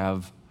you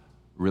have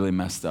really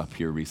messed up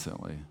here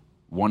recently.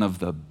 One of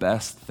the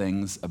best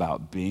things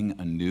about being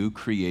a new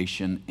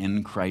creation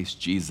in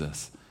Christ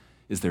Jesus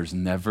is there's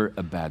never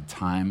a bad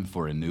time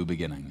for a new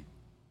beginning.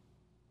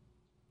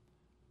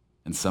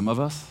 And some of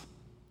us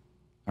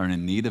are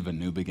in need of a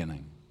new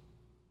beginning.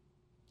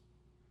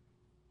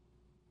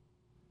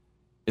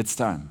 It's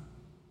time.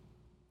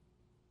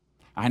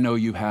 I know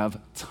you have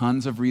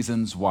tons of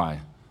reasons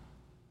why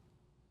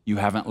you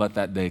haven't let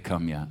that day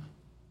come yet.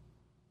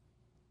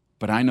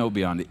 But I know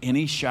beyond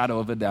any shadow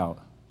of a doubt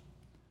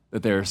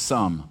that there are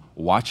some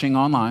watching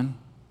online,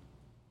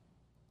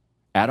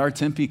 at our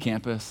Tempe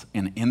campus,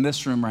 and in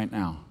this room right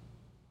now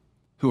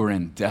who are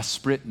in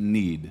desperate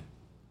need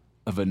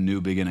of a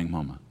new beginning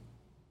moment.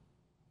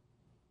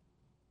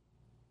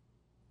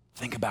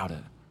 Think about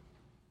it.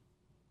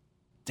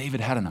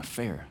 David had an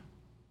affair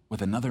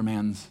with another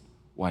man's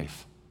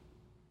wife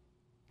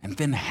and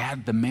then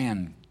had the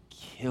man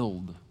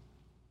killed.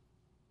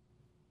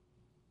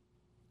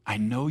 I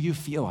know you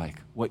feel like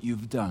what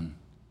you've done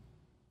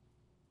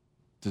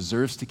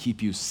deserves to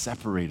keep you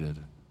separated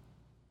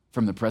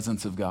from the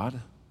presence of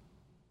God.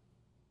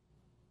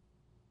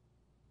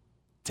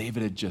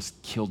 David had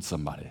just killed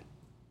somebody.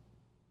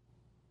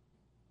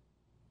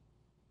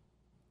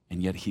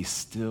 And yet he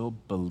still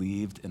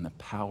believed in the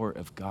power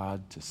of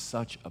God to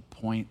such a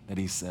point that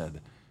he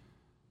said,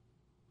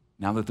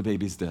 now that the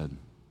baby's dead,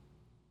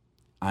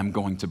 I'm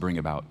going to bring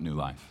about new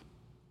life.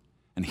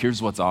 And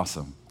here's what's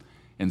awesome.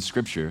 In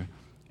Scripture,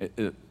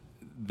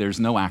 there's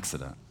no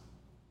accident.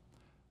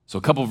 So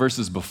a couple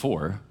verses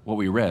before what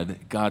we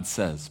read, God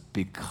says,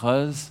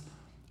 because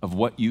of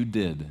what you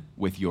did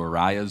with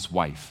Uriah's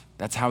wife,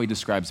 that's how he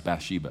describes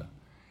Bathsheba.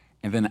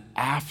 And then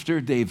after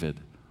David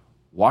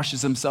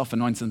washes himself,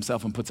 anoints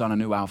himself, and puts on a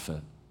new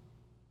outfit,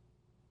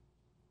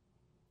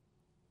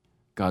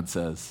 God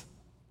says,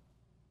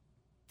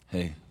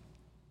 hey,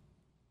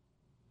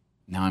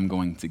 now I'm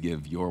going to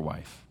give your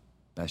wife,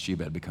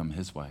 Bathsheba had become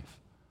his wife,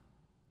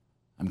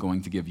 I'm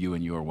going to give you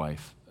and your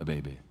wife a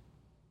baby.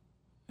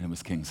 And it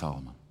was King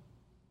Solomon,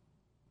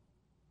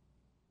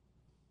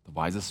 the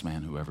wisest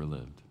man who ever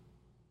lived.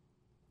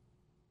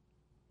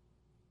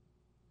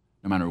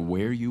 No matter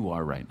where you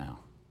are right now,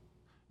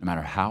 no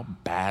matter how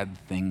bad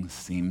things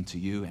seem to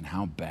you and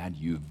how bad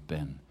you've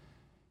been,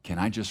 can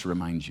I just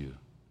remind you,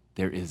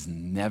 there has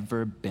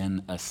never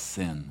been a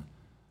sin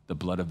the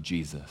blood of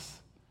Jesus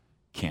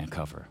can't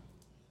cover.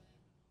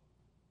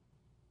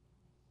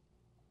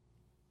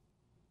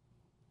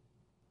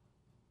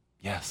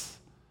 Yes,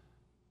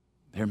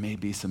 there may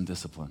be some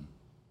discipline.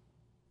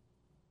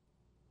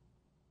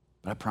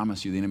 But I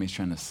promise you, the enemy's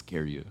trying to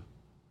scare you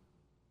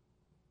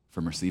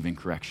from receiving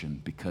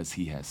correction because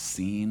he has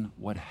seen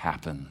what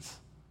happens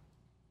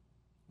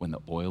when the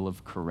oil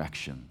of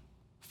correction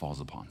falls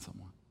upon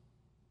someone.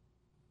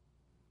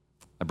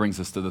 That brings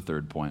us to the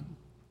third point.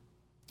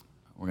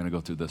 We're going to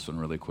go through this one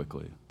really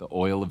quickly. The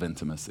oil of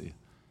intimacy.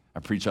 I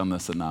preach on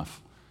this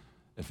enough.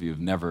 If you've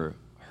never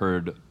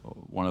heard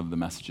one of the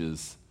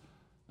messages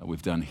that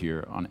we've done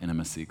here on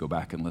intimacy, go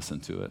back and listen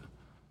to it.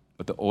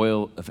 But the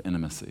oil of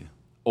intimacy.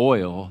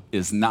 Oil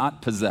is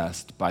not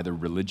possessed by the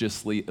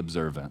religiously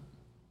observant.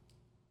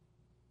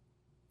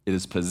 It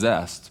is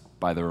possessed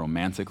by the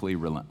romantically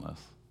relentless.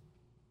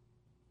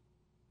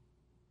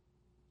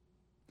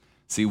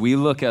 See, we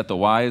look at the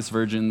wise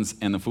virgins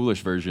and the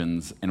foolish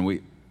virgins, and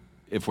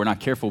if we're not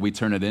careful, we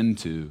turn it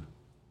into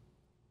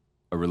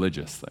a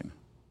religious thing.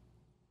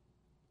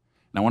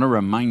 And I want to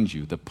remind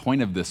you, the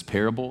point of this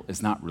parable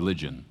is not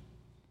religion.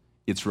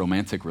 It's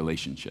romantic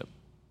relationship.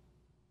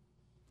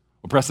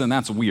 Well, Preston,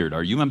 that's weird.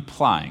 Are you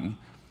implying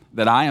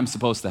that I am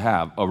supposed to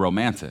have a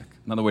romantic,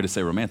 another way to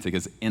say romantic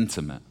is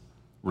intimate,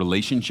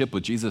 relationship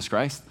with Jesus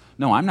Christ?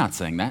 No, I'm not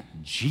saying that.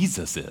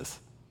 Jesus is.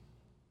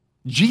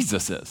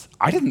 Jesus is.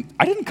 I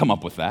didn't come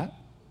up with that.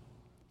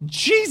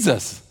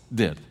 Jesus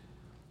did.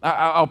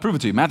 I'll prove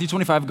it to you. Matthew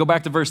 25, go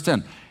back to verse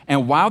 10.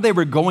 And while they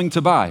were going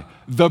to buy,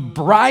 the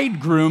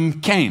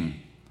bridegroom came.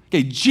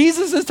 Okay,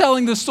 Jesus is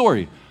telling this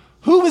story.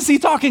 Who is he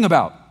talking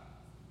about?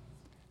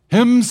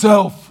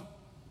 Himself.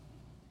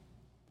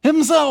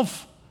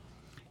 Himself.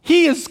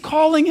 He is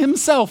calling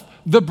himself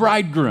the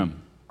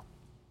bridegroom.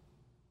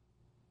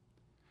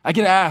 I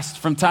get asked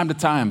from time to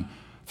time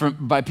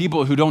by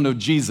people who don't know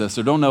Jesus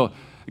or don't know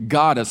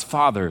God as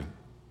Father,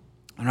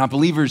 they're not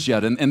believers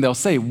yet, and they'll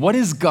say, what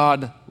is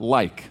God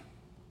like?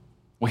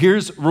 Well,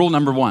 here's rule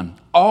number one.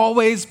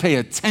 Always pay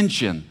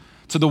attention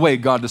to the way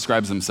God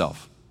describes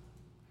himself.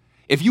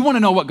 If you want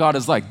to know what God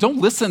is like, don't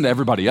listen to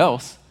everybody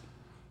else.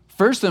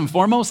 First and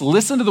foremost,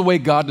 listen to the way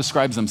God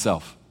describes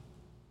himself.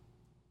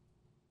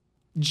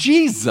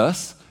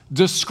 Jesus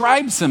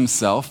describes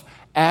himself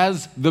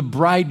as the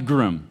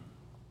bridegroom.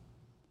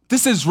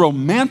 This is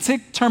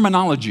romantic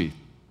terminology.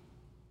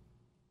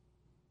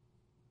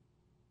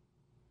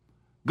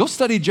 Go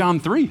study John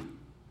 3.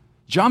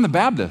 John the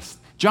Baptist.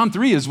 John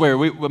 3 is where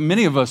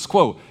many of us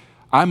quote,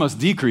 I must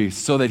decrease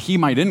so that he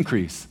might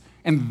increase.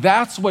 And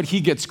that's what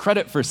he gets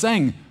credit for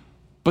saying.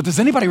 But does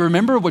anybody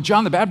remember what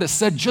John the Baptist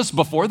said just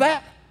before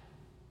that?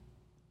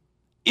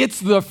 It's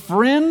the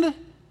friend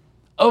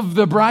of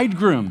the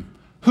bridegroom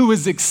who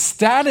is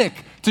ecstatic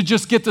to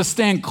just get to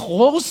stand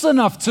close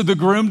enough to the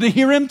groom to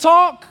hear him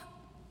talk.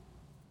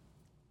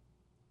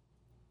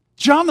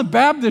 John the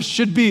Baptist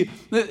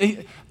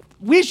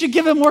we should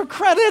give him more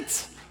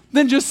credit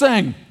than just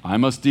saying, I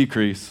must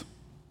decrease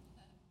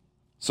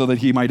so that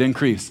he might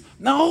increase.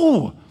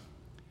 No,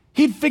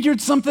 he'd figured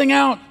something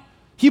out.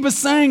 He was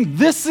saying,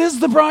 this is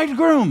the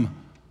bridegroom.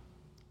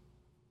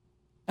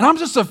 And I'm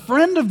just a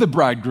friend of the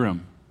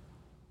bridegroom.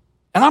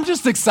 And I'm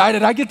just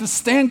excited I get to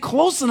stand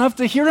close enough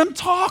to hear him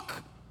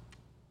talk.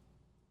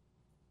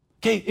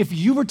 Okay, if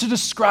you were to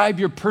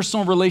describe your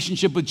personal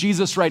relationship with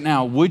Jesus right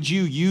now, would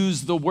you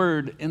use the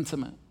word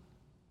intimate?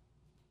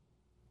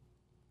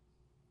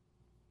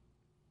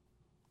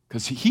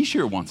 Because he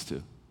sure wants to.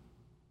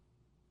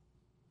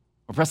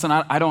 Well, Preston,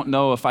 I don't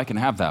know if I can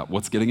have that.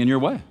 What's getting in your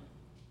way?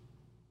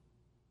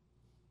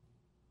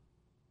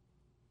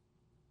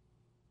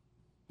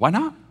 Why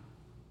not?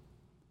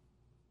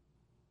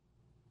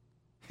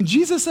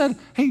 Jesus said,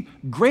 hey,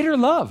 greater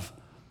love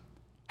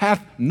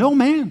hath no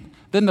man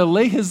than to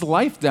lay his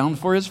life down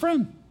for his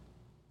friend.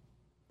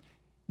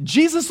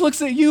 Jesus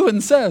looks at you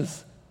and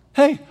says,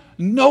 hey,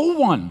 no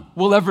one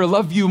will ever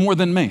love you more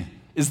than me.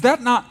 Is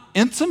that not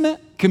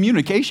intimate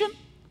communication?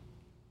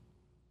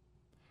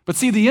 But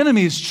see, the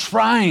enemy is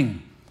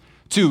trying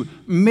to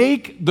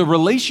make the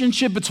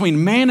relationship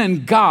between man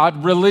and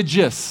God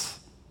religious.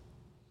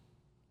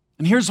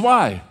 And here's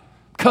why.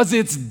 Because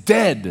it's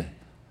dead.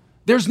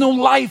 There's no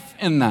life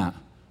in that.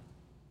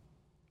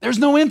 There's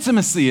no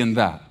intimacy in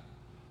that.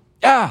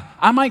 Yeah,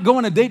 I might go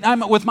on a date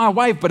night with my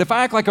wife, but if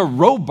I act like a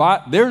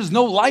robot, there's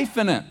no life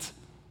in it.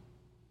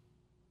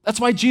 That's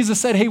why Jesus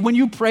said, hey, when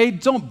you pray,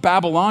 don't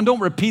babble on, don't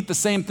repeat the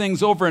same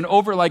things over and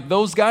over like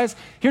those guys.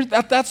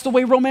 That's the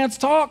way romance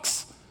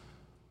talks.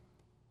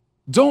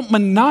 Don't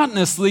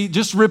monotonously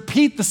just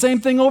repeat the same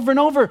thing over and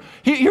over.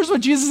 Here's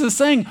what Jesus is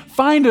saying.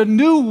 Find a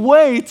new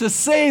way to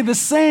say the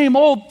same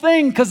old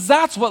thing because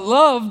that's what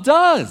love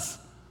does.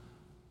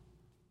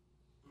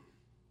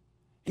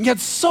 And yet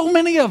so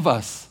many of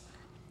us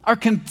are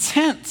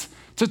content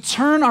to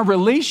turn our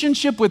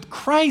relationship with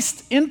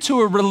Christ into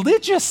a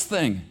religious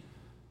thing.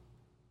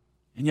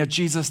 And yet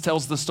Jesus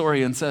tells the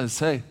story and says,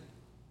 hey,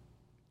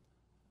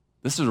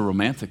 this is a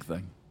romantic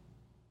thing.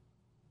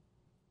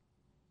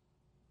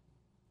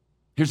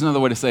 Here's another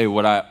way to say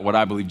what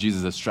I believe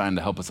Jesus is trying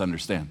to help us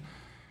understand.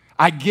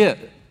 I get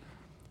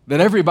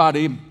that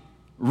everybody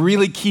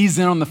really keys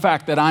in on the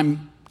fact that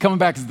I'm coming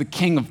back as the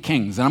King of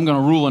Kings and I'm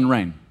going to rule and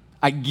reign.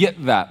 I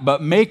get that,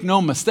 but make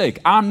no mistake,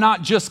 I'm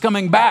not just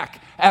coming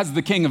back as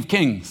the King of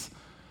Kings,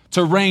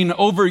 to reign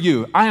over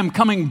you. I am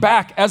coming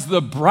back as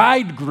the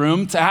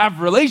bridegroom to have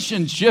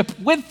relationship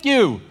with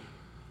you.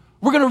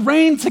 We're going to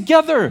reign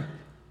together.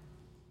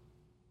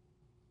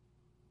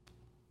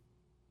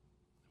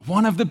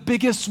 One of the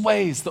biggest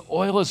ways the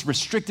oil is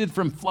restricted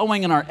from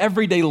flowing in our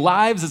everyday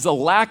lives is a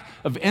lack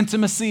of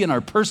intimacy in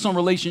our personal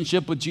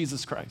relationship with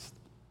Jesus Christ.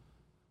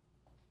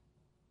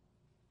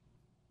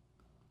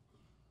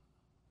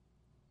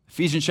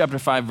 Ephesians chapter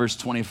 5, verse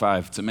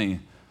 25, to me,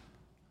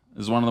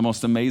 is one of the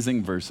most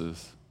amazing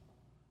verses.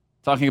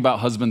 Talking about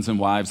husbands and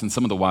wives, and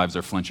some of the wives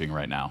are flinching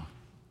right now.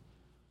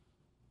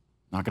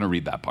 Not going to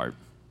read that part.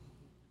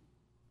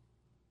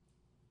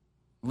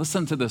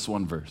 Listen to this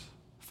one verse.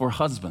 For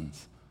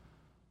husbands,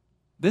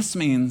 this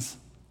means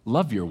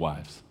love your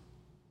wives.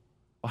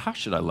 Well, how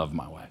should I love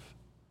my wife?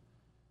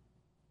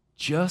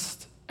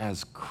 Just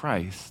as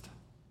Christ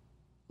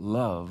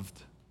loved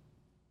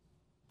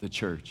the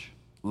church.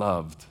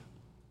 Loved,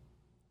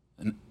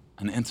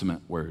 an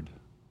intimate word.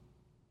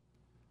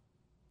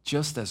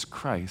 Just as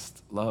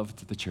Christ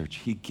loved the church,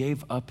 he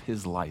gave up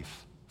his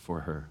life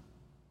for her.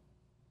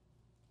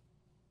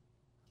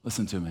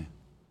 Listen to me.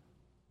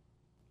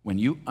 When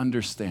you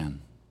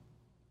understand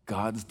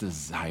God's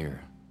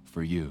desire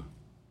for you,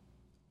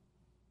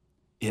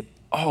 it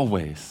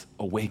always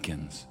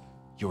awakens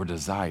your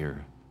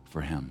desire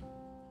for him.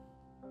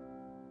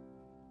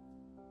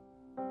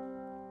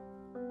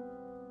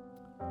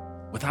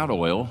 Without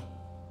oil,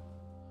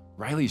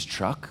 Riley's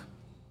truck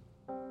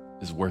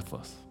is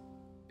worthless.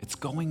 It's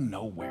going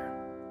nowhere.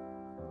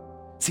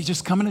 See,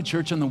 just coming to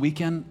church on the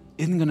weekend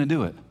isn't going to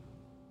do it.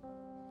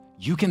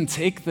 You can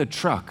take the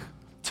truck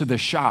to the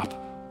shop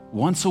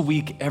once a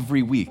week,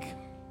 every week.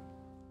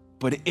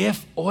 But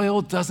if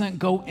oil doesn't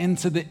go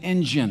into the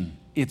engine,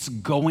 it's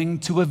going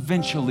to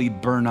eventually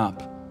burn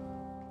up.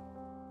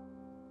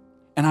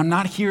 And I'm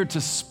not here to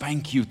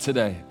spank you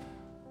today.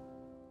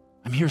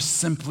 I'm here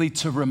simply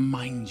to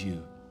remind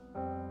you,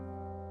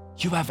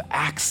 you have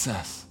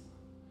access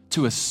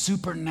to a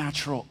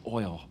supernatural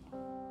oil.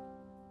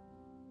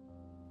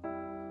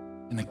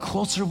 And the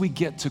closer we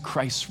get to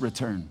Christ's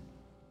return,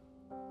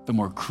 the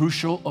more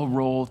crucial a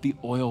role the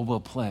oil will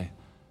play.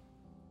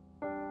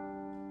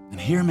 And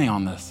hear me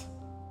on this.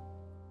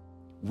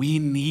 We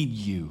need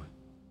you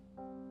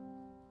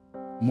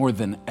more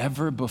than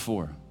ever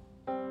before.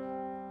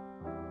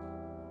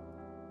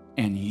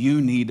 And you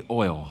need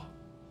oil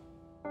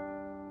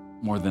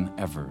more than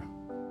ever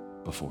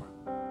before.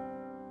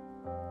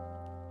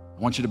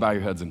 I want you to bow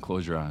your heads and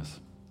close your eyes.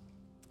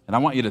 And I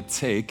want you to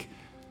take,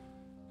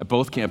 at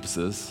both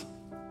campuses,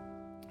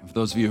 for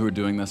those of you who are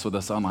doing this with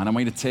us online, I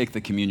want you to take the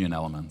communion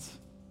elements.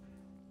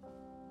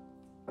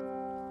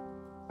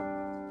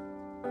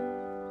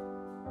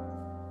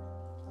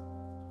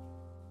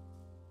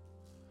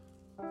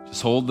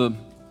 Just hold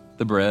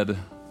the bread,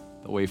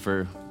 the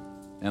wafer,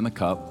 and the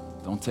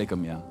cup. Don't take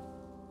them yet.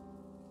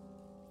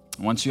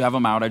 Once you have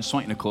them out, I just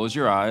want you to close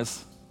your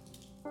eyes.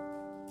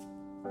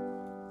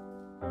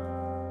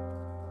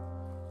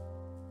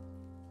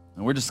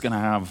 And we're just going to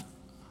have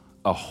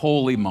a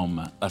holy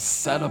moment, a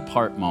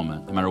set-apart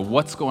moment. No matter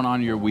what's going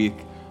on in your week,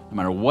 no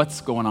matter what's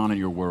going on in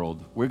your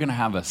world, we're going to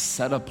have a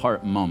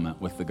set-apart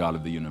moment with the God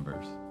of the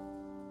universe.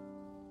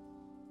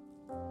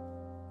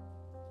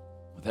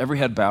 With every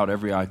head bowed,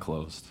 every eye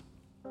closed.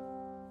 I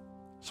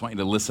just want you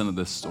to listen to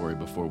this story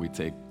before we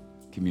take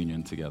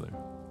communion together.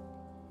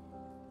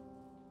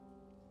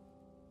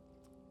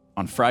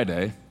 On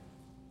Friday,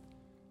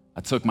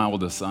 I took my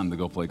oldest son to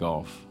go play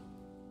golf.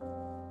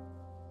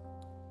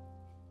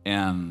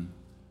 And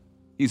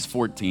he's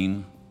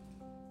 14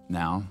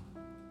 now.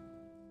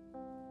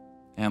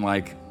 And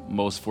like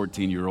most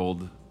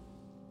 14-year-old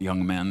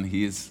young men,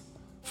 he's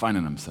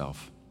finding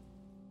himself.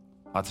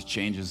 Lots of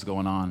changes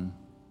going on.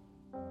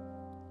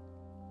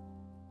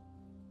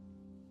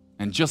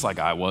 And just like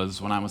I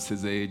was when I was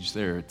his age,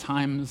 there are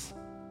times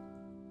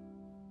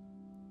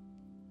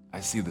I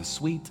see the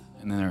sweet,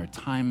 and then there are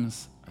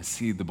times I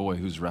see the boy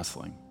who's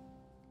wrestling.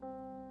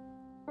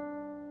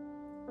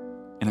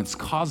 And it's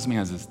caused me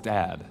as his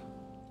dad,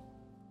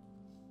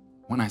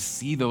 when I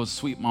see those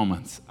sweet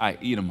moments, I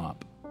eat them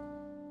up.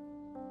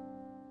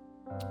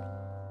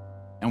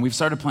 And we've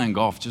started playing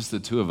golf, just the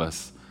two of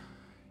us,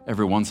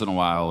 every once in a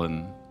while.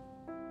 And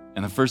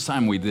the first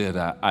time we did,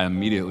 I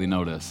immediately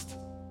noticed,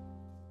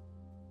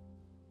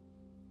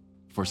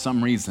 for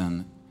some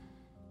reason,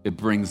 it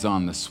brings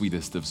on the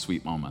sweetest of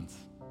sweet moments.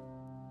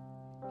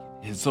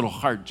 His little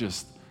heart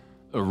just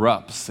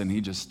erupts and he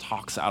just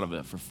talks out of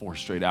it for 4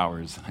 straight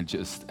hours. And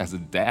as a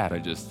dad, I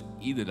just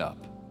eat it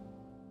up.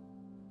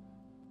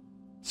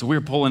 So we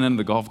were pulling into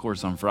the golf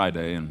course on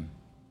Friday, and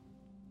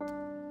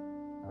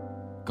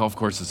golf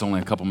course is only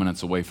a couple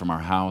minutes away from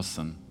our house,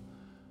 and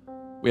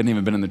we hadn't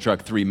even been in the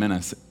truck 3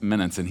 minutes,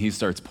 and he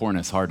starts pouring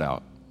his heart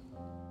out.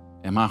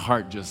 And my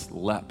heart just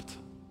leapt.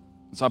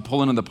 So I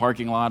pull into the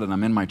parking lot, and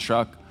I'm in my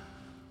truck,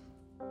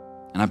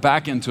 and I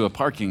back into a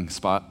parking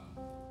spot,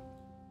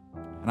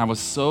 and I was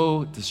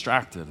so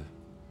distracted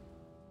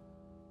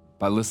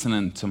by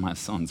listening to my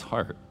son's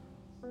heart.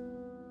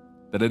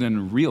 that I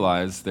didn't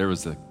realize there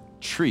was a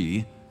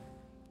tree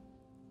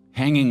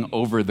hanging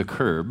over the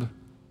curb.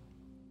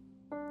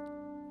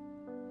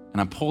 And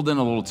I pulled in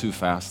a little too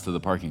fast to the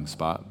parking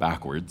spot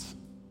backwards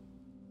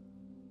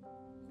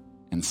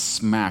and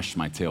smashed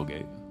my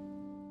tailgate.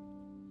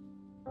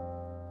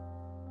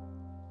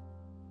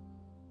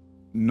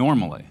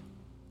 Normally,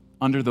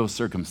 under those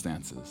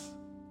circumstances,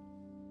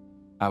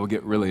 I would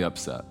get really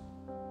upset.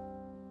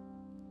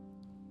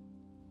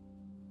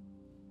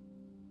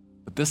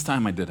 But this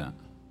time I didn't.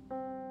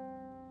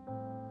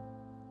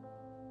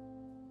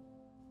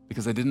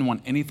 Because I didn't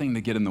want anything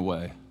to get in the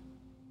way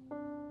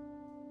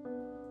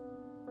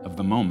of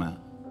the moment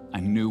I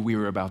knew we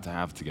were about to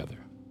have together.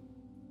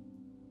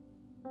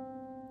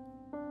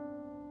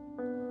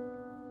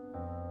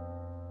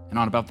 And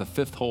on about the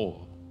fifth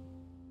hole,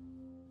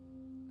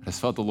 I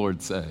just felt the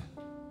Lord say,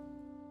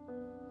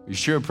 you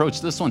sure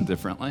approached this one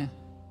differently?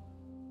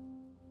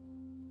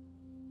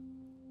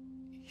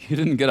 You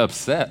didn't get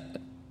upset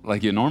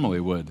like you normally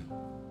would.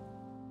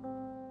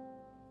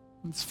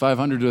 It's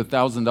 $500 to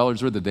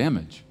 $1,000 worth of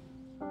damage.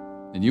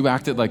 And you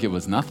acted like it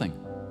was nothing.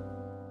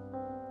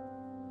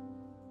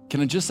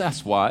 Can I just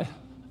ask why?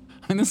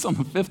 I mean, this is on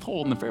the fifth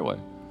hole in the fairway.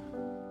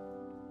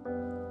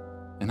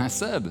 And I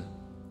said,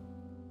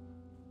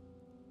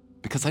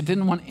 because I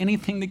didn't want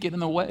anything to get in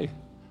the way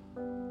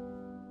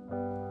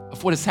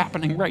of what is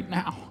happening right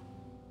now.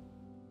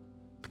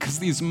 Because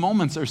these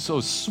moments are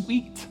so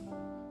sweet.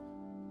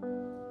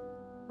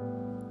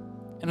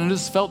 And I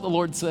just felt the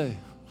Lord say,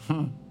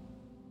 now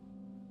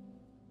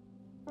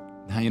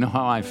you know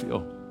how I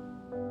feel.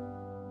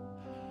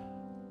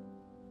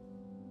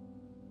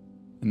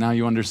 And now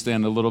you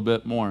understand a little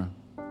bit more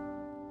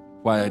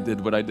why I did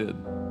what I did.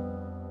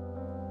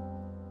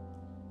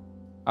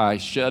 I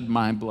shed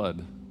my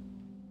blood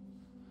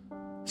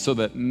so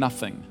that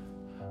nothing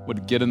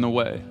would get in the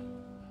way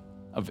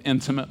of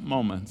intimate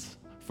moments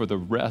for the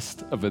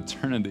rest of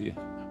eternity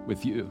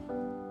with you.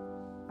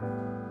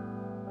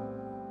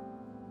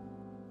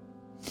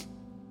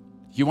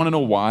 You want to know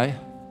why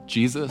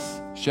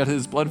Jesus shed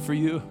his blood for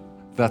you?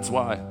 That's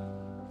why.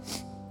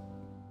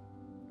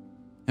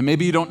 And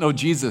maybe you don't know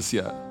Jesus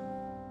yet.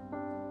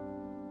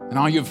 And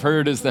all you've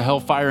heard is the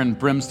hellfire and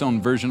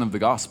brimstone version of the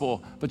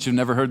gospel, but you've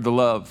never heard the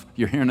love.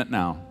 You're hearing it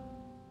now.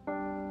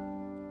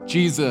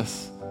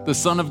 Jesus, the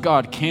Son of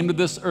God, came to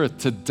this earth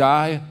to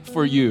die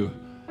for you.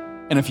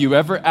 And if you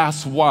ever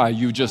ask why,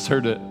 you just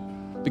heard it.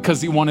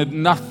 Because he wanted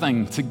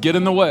nothing to get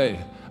in the way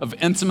of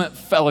intimate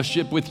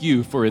fellowship with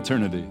you for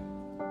eternity.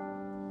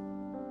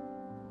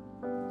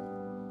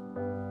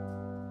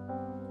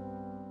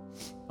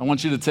 I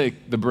want you to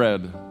take the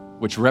bread,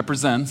 which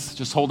represents,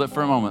 just hold it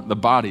for a moment, the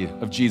body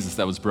of Jesus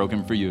that was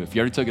broken for you. If you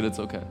already took it, it's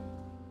okay.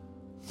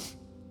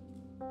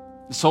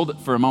 Just hold it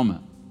for a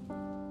moment.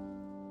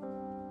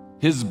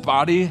 His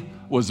body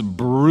was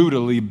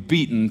brutally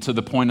beaten to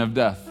the point of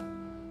death.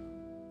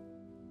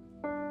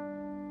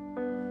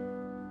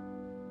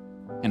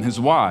 And his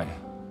why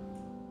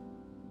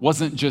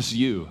wasn't just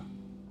you.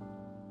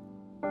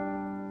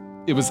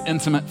 It was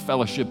intimate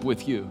fellowship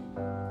with you.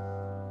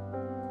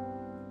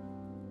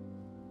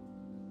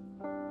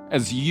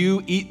 As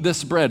you eat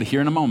this bread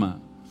here in a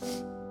moment,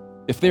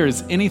 if there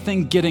is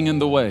anything getting in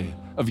the way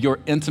of your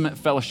intimate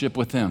fellowship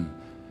with him,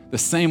 the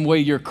same way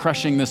you're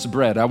crushing this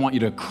bread, I want you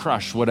to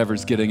crush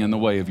whatever's getting in the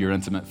way of your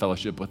intimate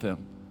fellowship with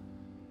him.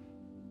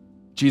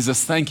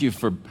 Jesus, thank you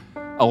for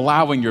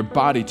allowing your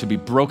body to be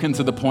broken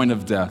to the point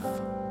of death.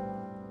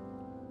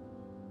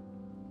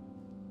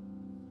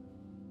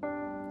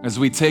 As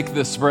we take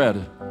this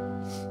bread,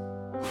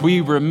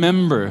 we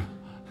remember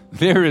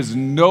there is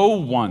no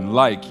one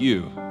like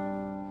you.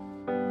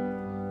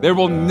 There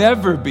will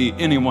never be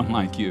anyone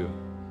like you.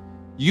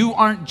 You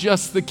aren't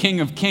just the King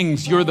of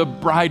Kings, you're the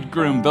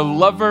bridegroom, the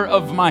lover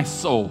of my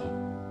soul.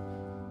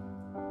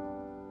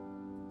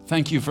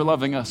 Thank you for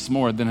loving us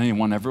more than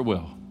anyone ever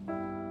will.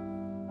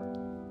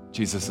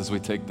 Jesus, as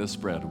we take this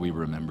bread, we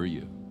remember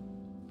you.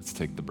 Let's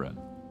take the bread.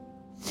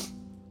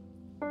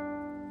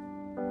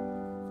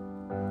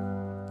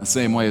 The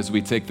same way as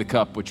we take the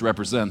cup, which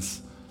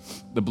represents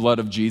the blood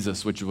of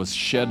Jesus, which was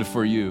shed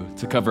for you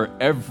to cover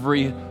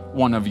every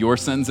one of your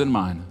sins and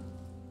mine.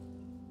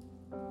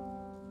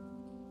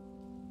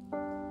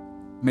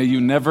 May you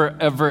never,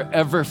 ever,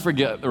 ever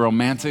forget the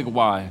romantic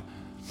why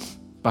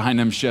behind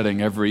him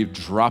shedding every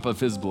drop of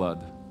his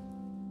blood.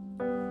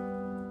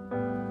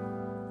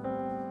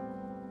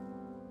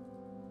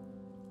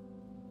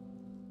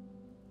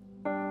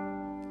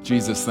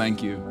 Jesus,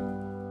 thank you.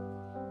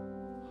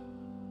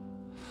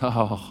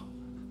 Oh,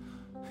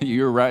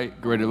 you're right.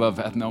 Greater love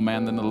hath no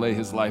man than to lay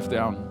his life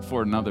down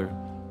for another.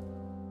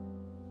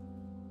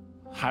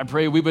 I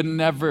pray we would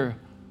never,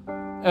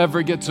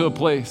 ever get to a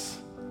place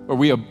where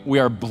we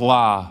are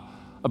blah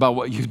about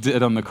what you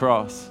did on the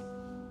cross.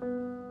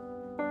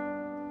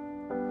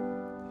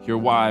 Your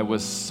why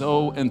was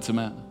so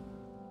intimate.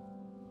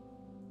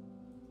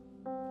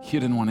 You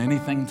didn't want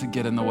anything to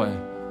get in the way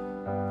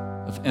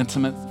of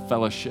intimate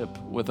fellowship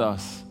with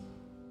us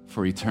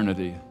for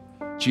eternity.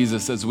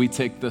 Jesus, as we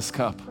take this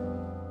cup,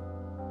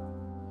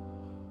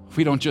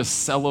 We don't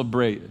just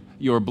celebrate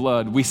your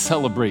blood, we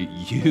celebrate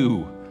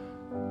you.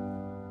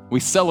 We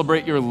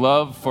celebrate your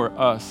love for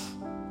us.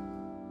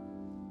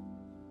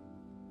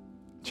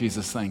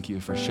 Jesus, thank you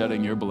for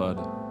shedding your blood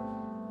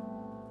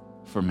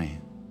for me.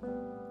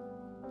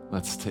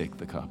 Let's take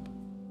the cup.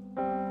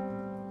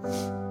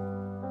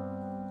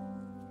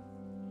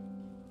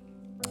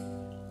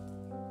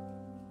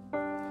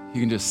 You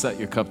can just set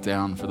your cup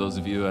down for those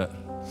of you at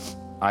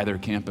either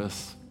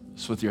campus,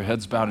 just with your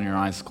heads bowed and your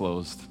eyes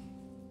closed.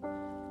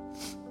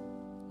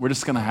 We're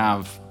just going to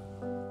have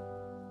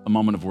a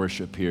moment of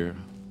worship here.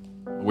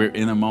 We're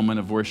in a moment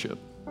of worship.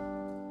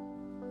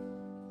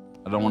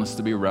 I don't want us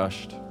to be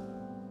rushed.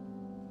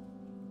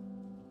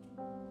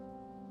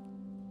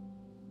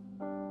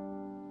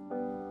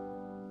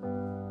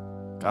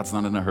 God's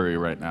not in a hurry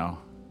right now.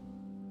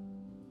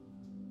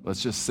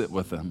 Let's just sit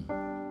with him.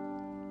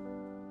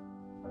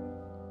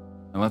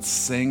 And let's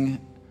sing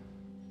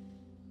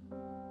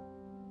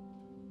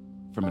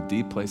from a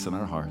deep place in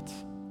our hearts.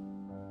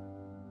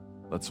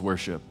 Let's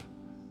worship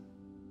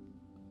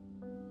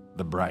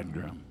the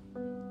bridegroom.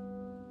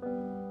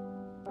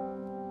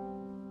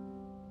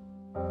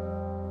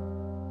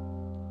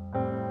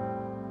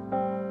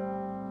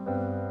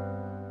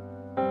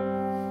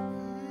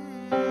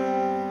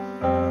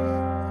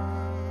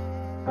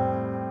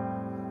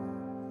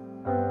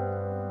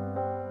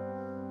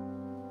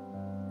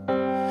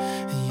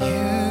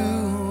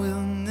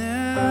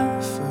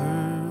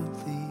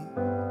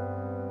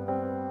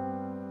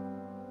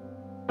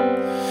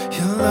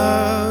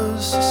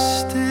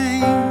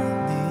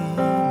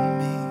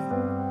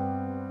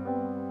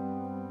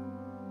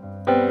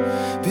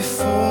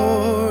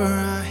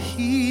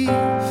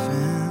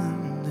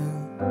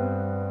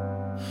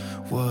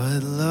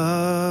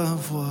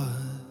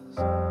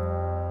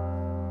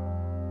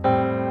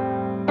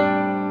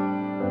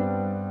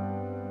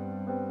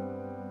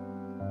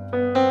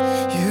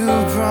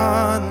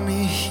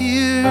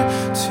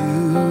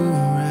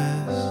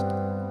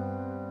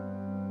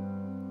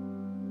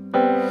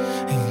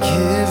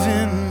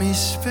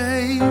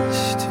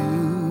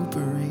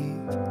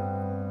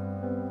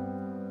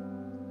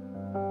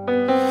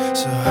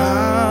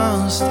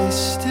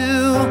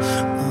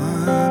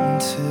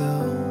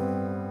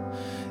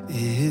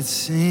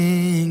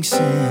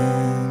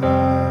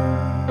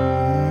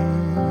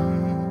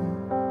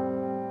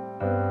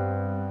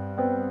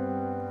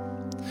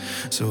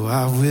 So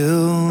I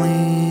will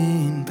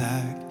lean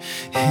back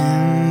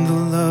in the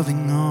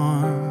loving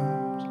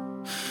arms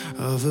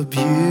of a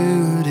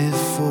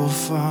beautiful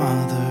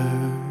Father.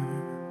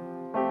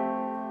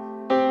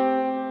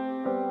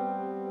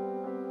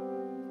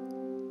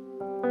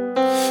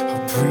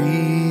 I'll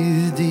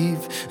breathe deep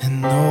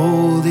and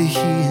know that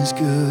He is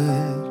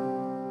good.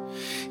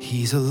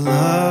 He's a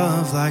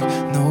love like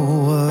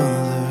no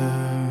other.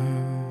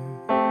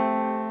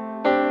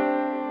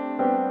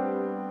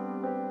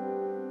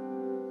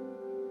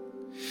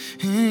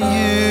 And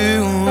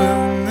you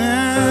will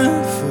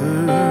never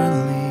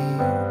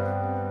leave.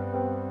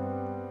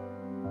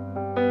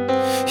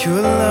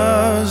 Your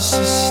love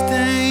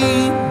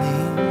sustaining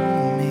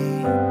me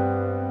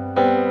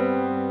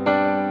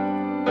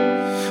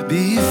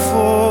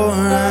before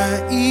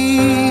I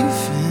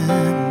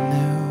even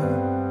knew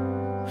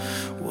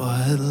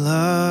what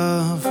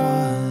love was.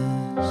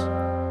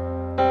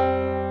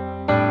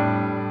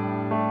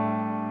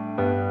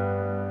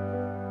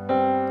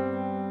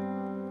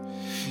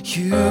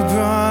 You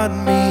brought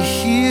me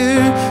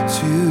here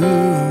to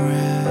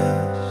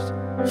rest,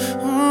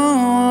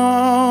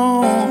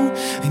 oh,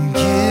 and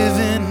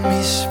given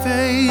me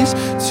space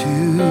to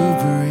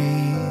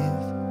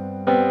breathe.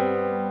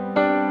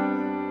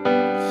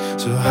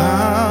 So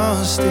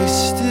I'll stay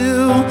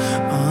still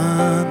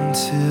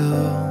until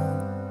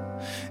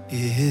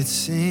it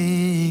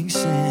sinks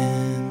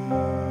in.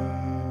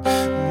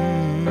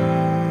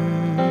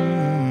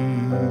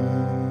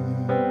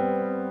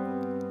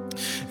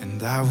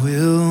 And I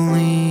will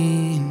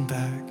lean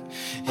back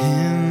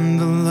in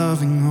the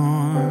loving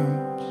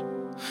arms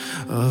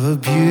of a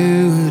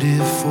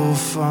beautiful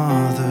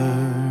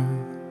Father.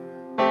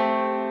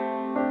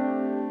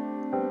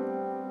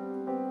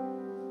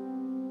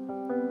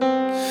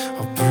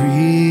 I'll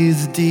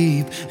breathe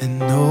deep and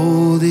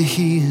know that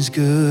He is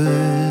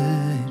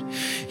good.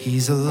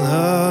 He's a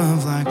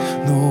love like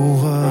no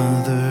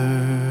other.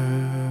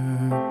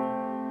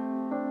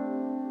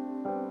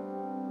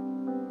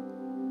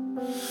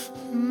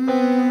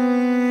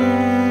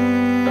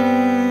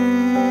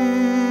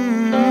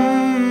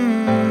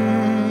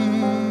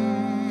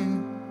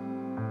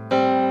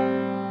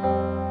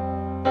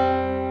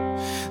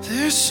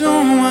 There's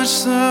so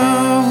much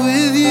love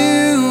with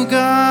you,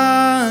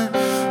 God.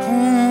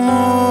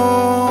 Oh,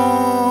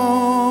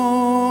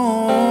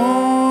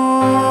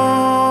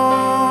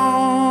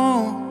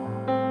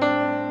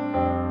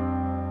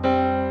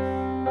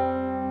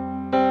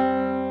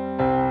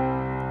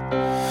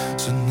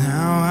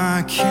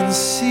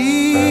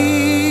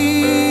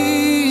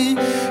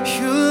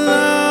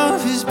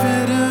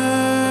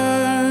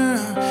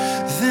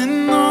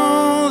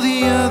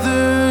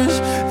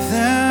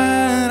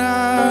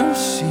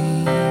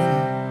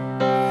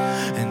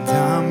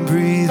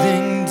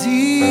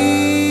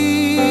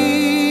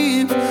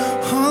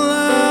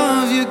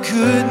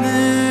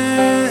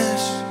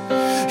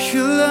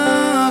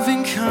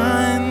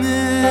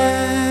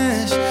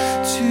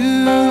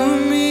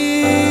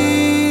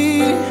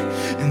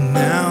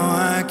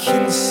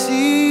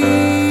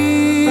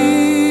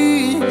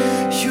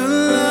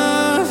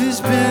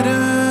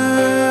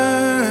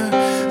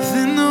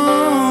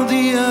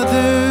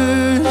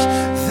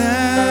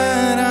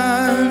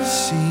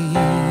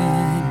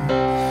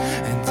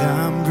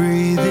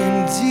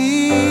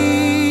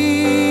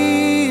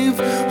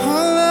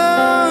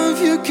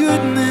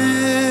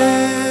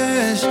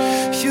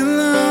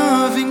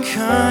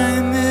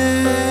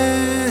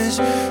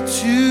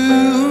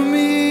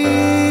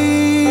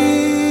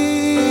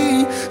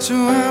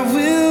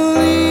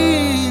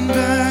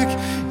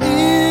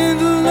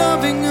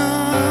 loving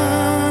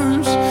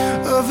arms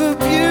of a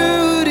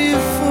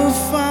beautiful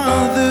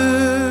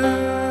Father.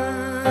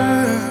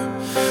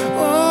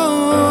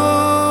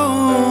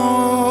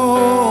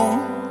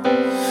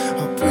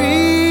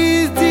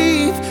 Breathe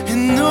deep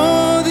and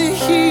know that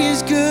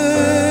He's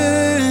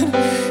good.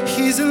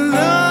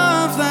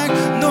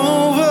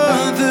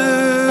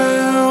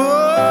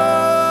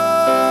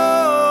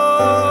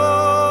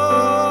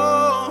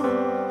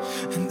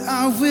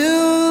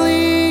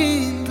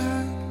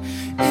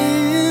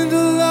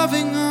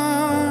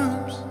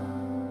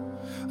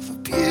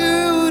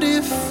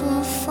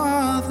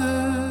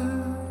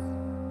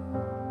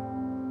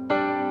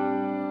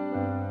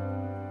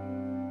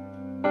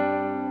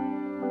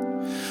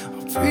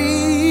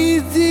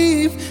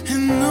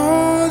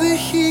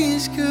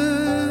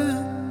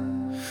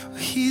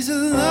 He's a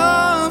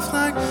love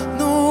like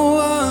no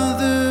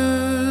other.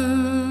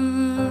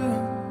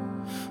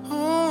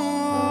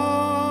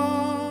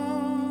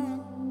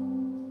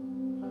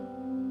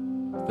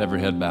 With every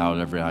head bowed,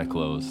 every eye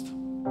closed,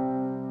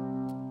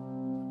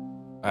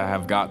 I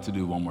have got to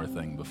do one more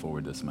thing before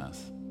we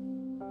dismiss.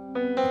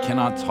 I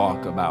cannot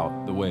talk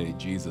about the way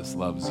Jesus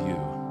loves you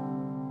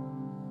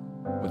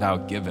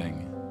without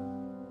giving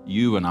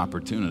you an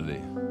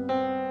opportunity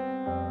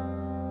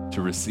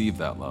to receive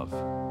that love.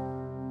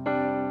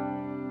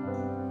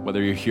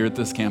 Whether you're here at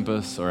this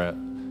campus or at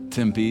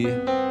Tempe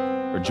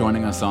or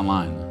joining us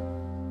online,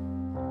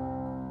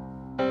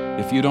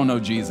 if you don't know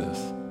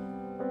Jesus,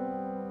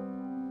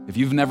 if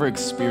you've never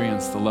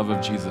experienced the love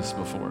of Jesus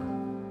before,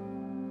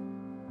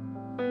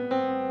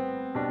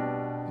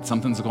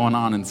 something's going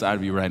on inside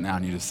of you right now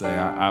and you just say,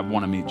 I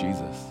want to meet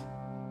Jesus.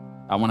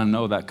 I want to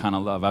know that kind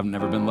of love. I've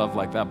never been loved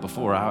like that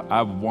before.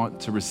 I want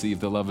to receive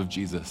the love of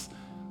Jesus.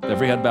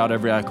 Every head bowed,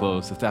 every eye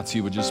closed. If that's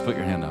you, would just put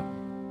your hand up.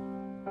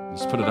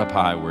 Just put it up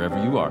high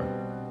wherever you are.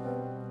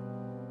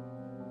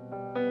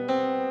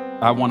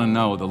 I want to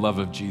know the love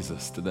of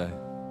Jesus today.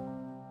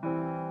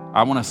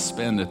 I want to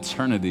spend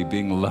eternity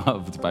being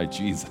loved by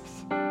Jesus.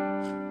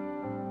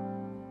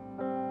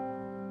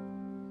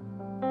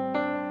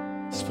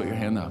 Just put your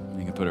hand up and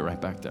you can put it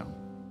right back down.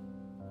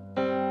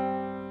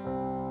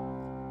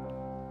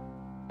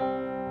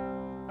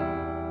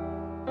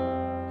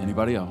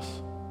 Anybody else?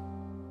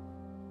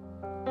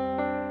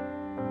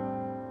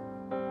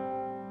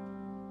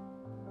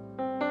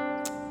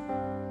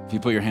 If you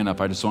put your hand up,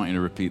 I just want you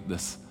to repeat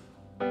this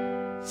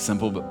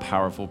simple but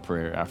powerful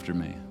prayer after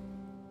me.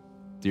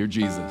 Dear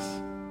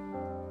Jesus,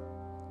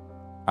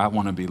 I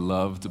want to be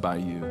loved by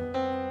you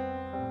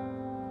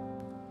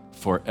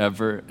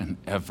forever and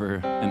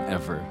ever and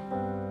ever.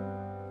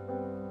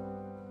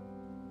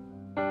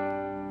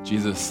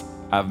 Jesus,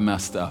 I've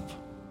messed up.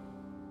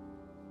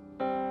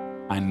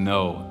 I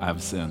know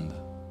I've sinned,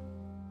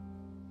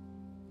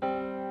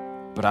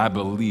 but I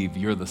believe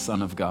you're the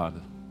Son of God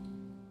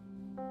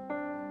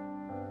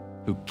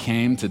who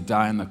came to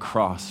die on the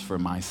cross for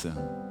my sin.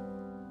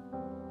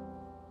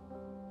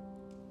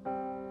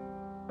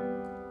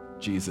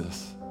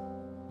 Jesus,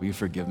 will you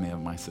forgive me of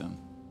my sin?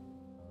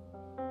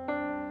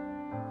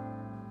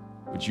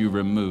 Would you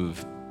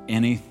remove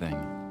anything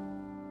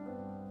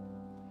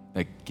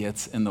that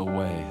gets in the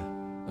way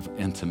of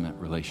intimate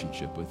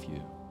relationship with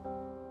you?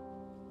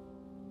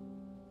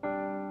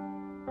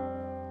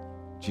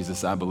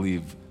 Jesus, I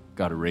believe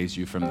God raised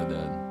you from the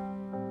dead.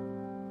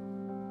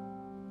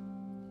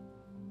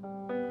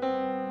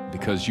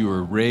 Because you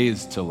were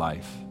raised to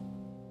life,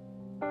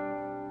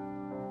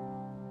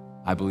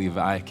 I believe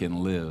I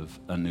can live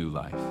a new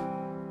life.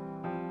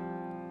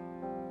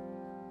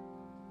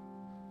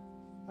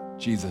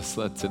 Jesus,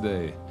 let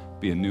today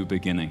be a new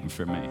beginning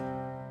for me.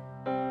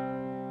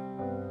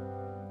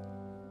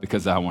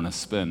 Because I want to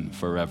spend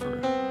forever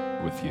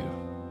with you.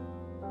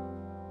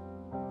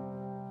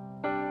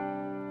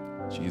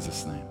 In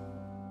Jesus' name,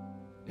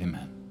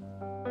 amen.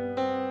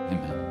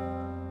 Amen.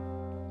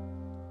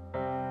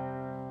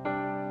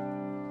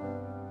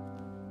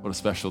 What a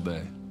special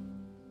day.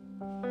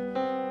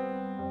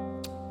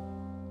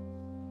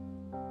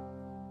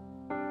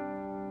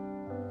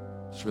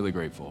 Just really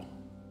grateful.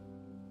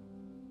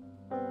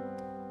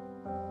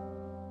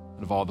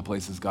 Out of all the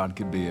places God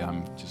could be,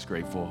 I'm just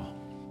grateful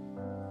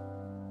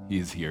He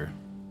is here.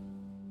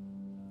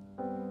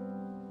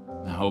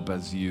 And I hope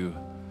as you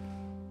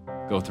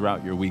go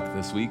throughout your week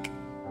this week,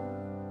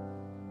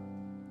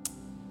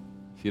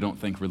 if you don't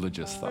think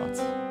religious thoughts,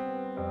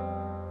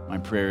 my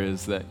prayer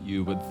is that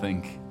you would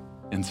think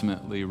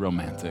intimately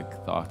romantic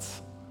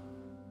thoughts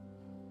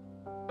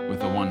with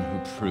the one who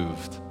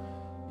proved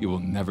you will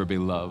never be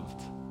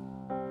loved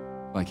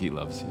like He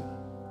loves you.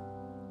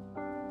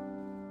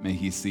 May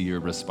He see your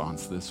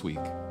response this week,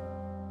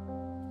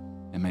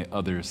 and may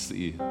others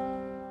see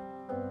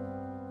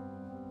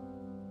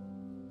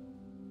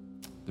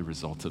the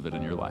result of it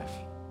in your life.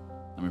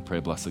 Let me pray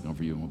a blessing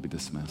over you and we'll be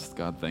dismissed.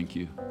 God, thank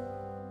you.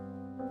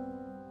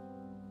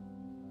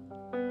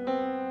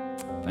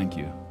 Thank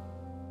you.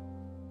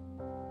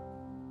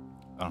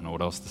 I don't know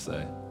what else to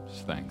say.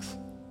 Just thanks.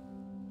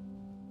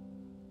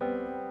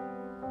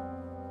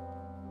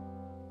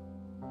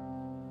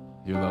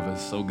 Your love is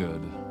so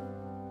good.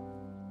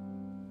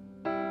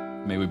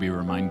 May we be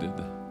reminded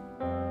that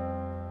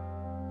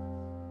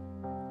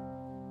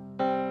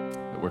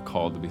we're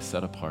called to be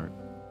set apart.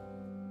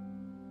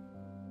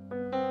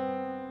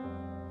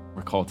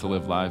 We're called to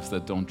live lives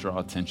that don't draw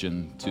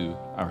attention to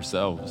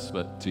ourselves,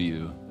 but to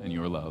you and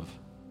your love.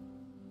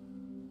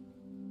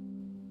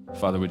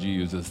 Father, would you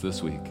use us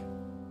this week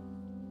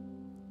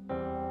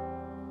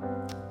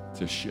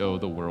to show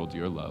the world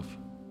your love?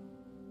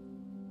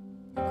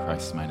 In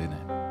Christ's mighty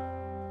name,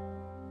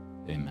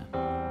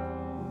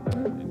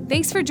 amen.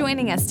 Thanks for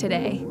joining us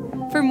today.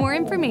 For more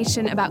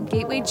information about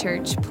Gateway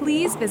Church,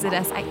 please visit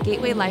us at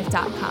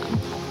gatewaylife.com.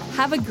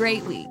 Have a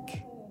great week.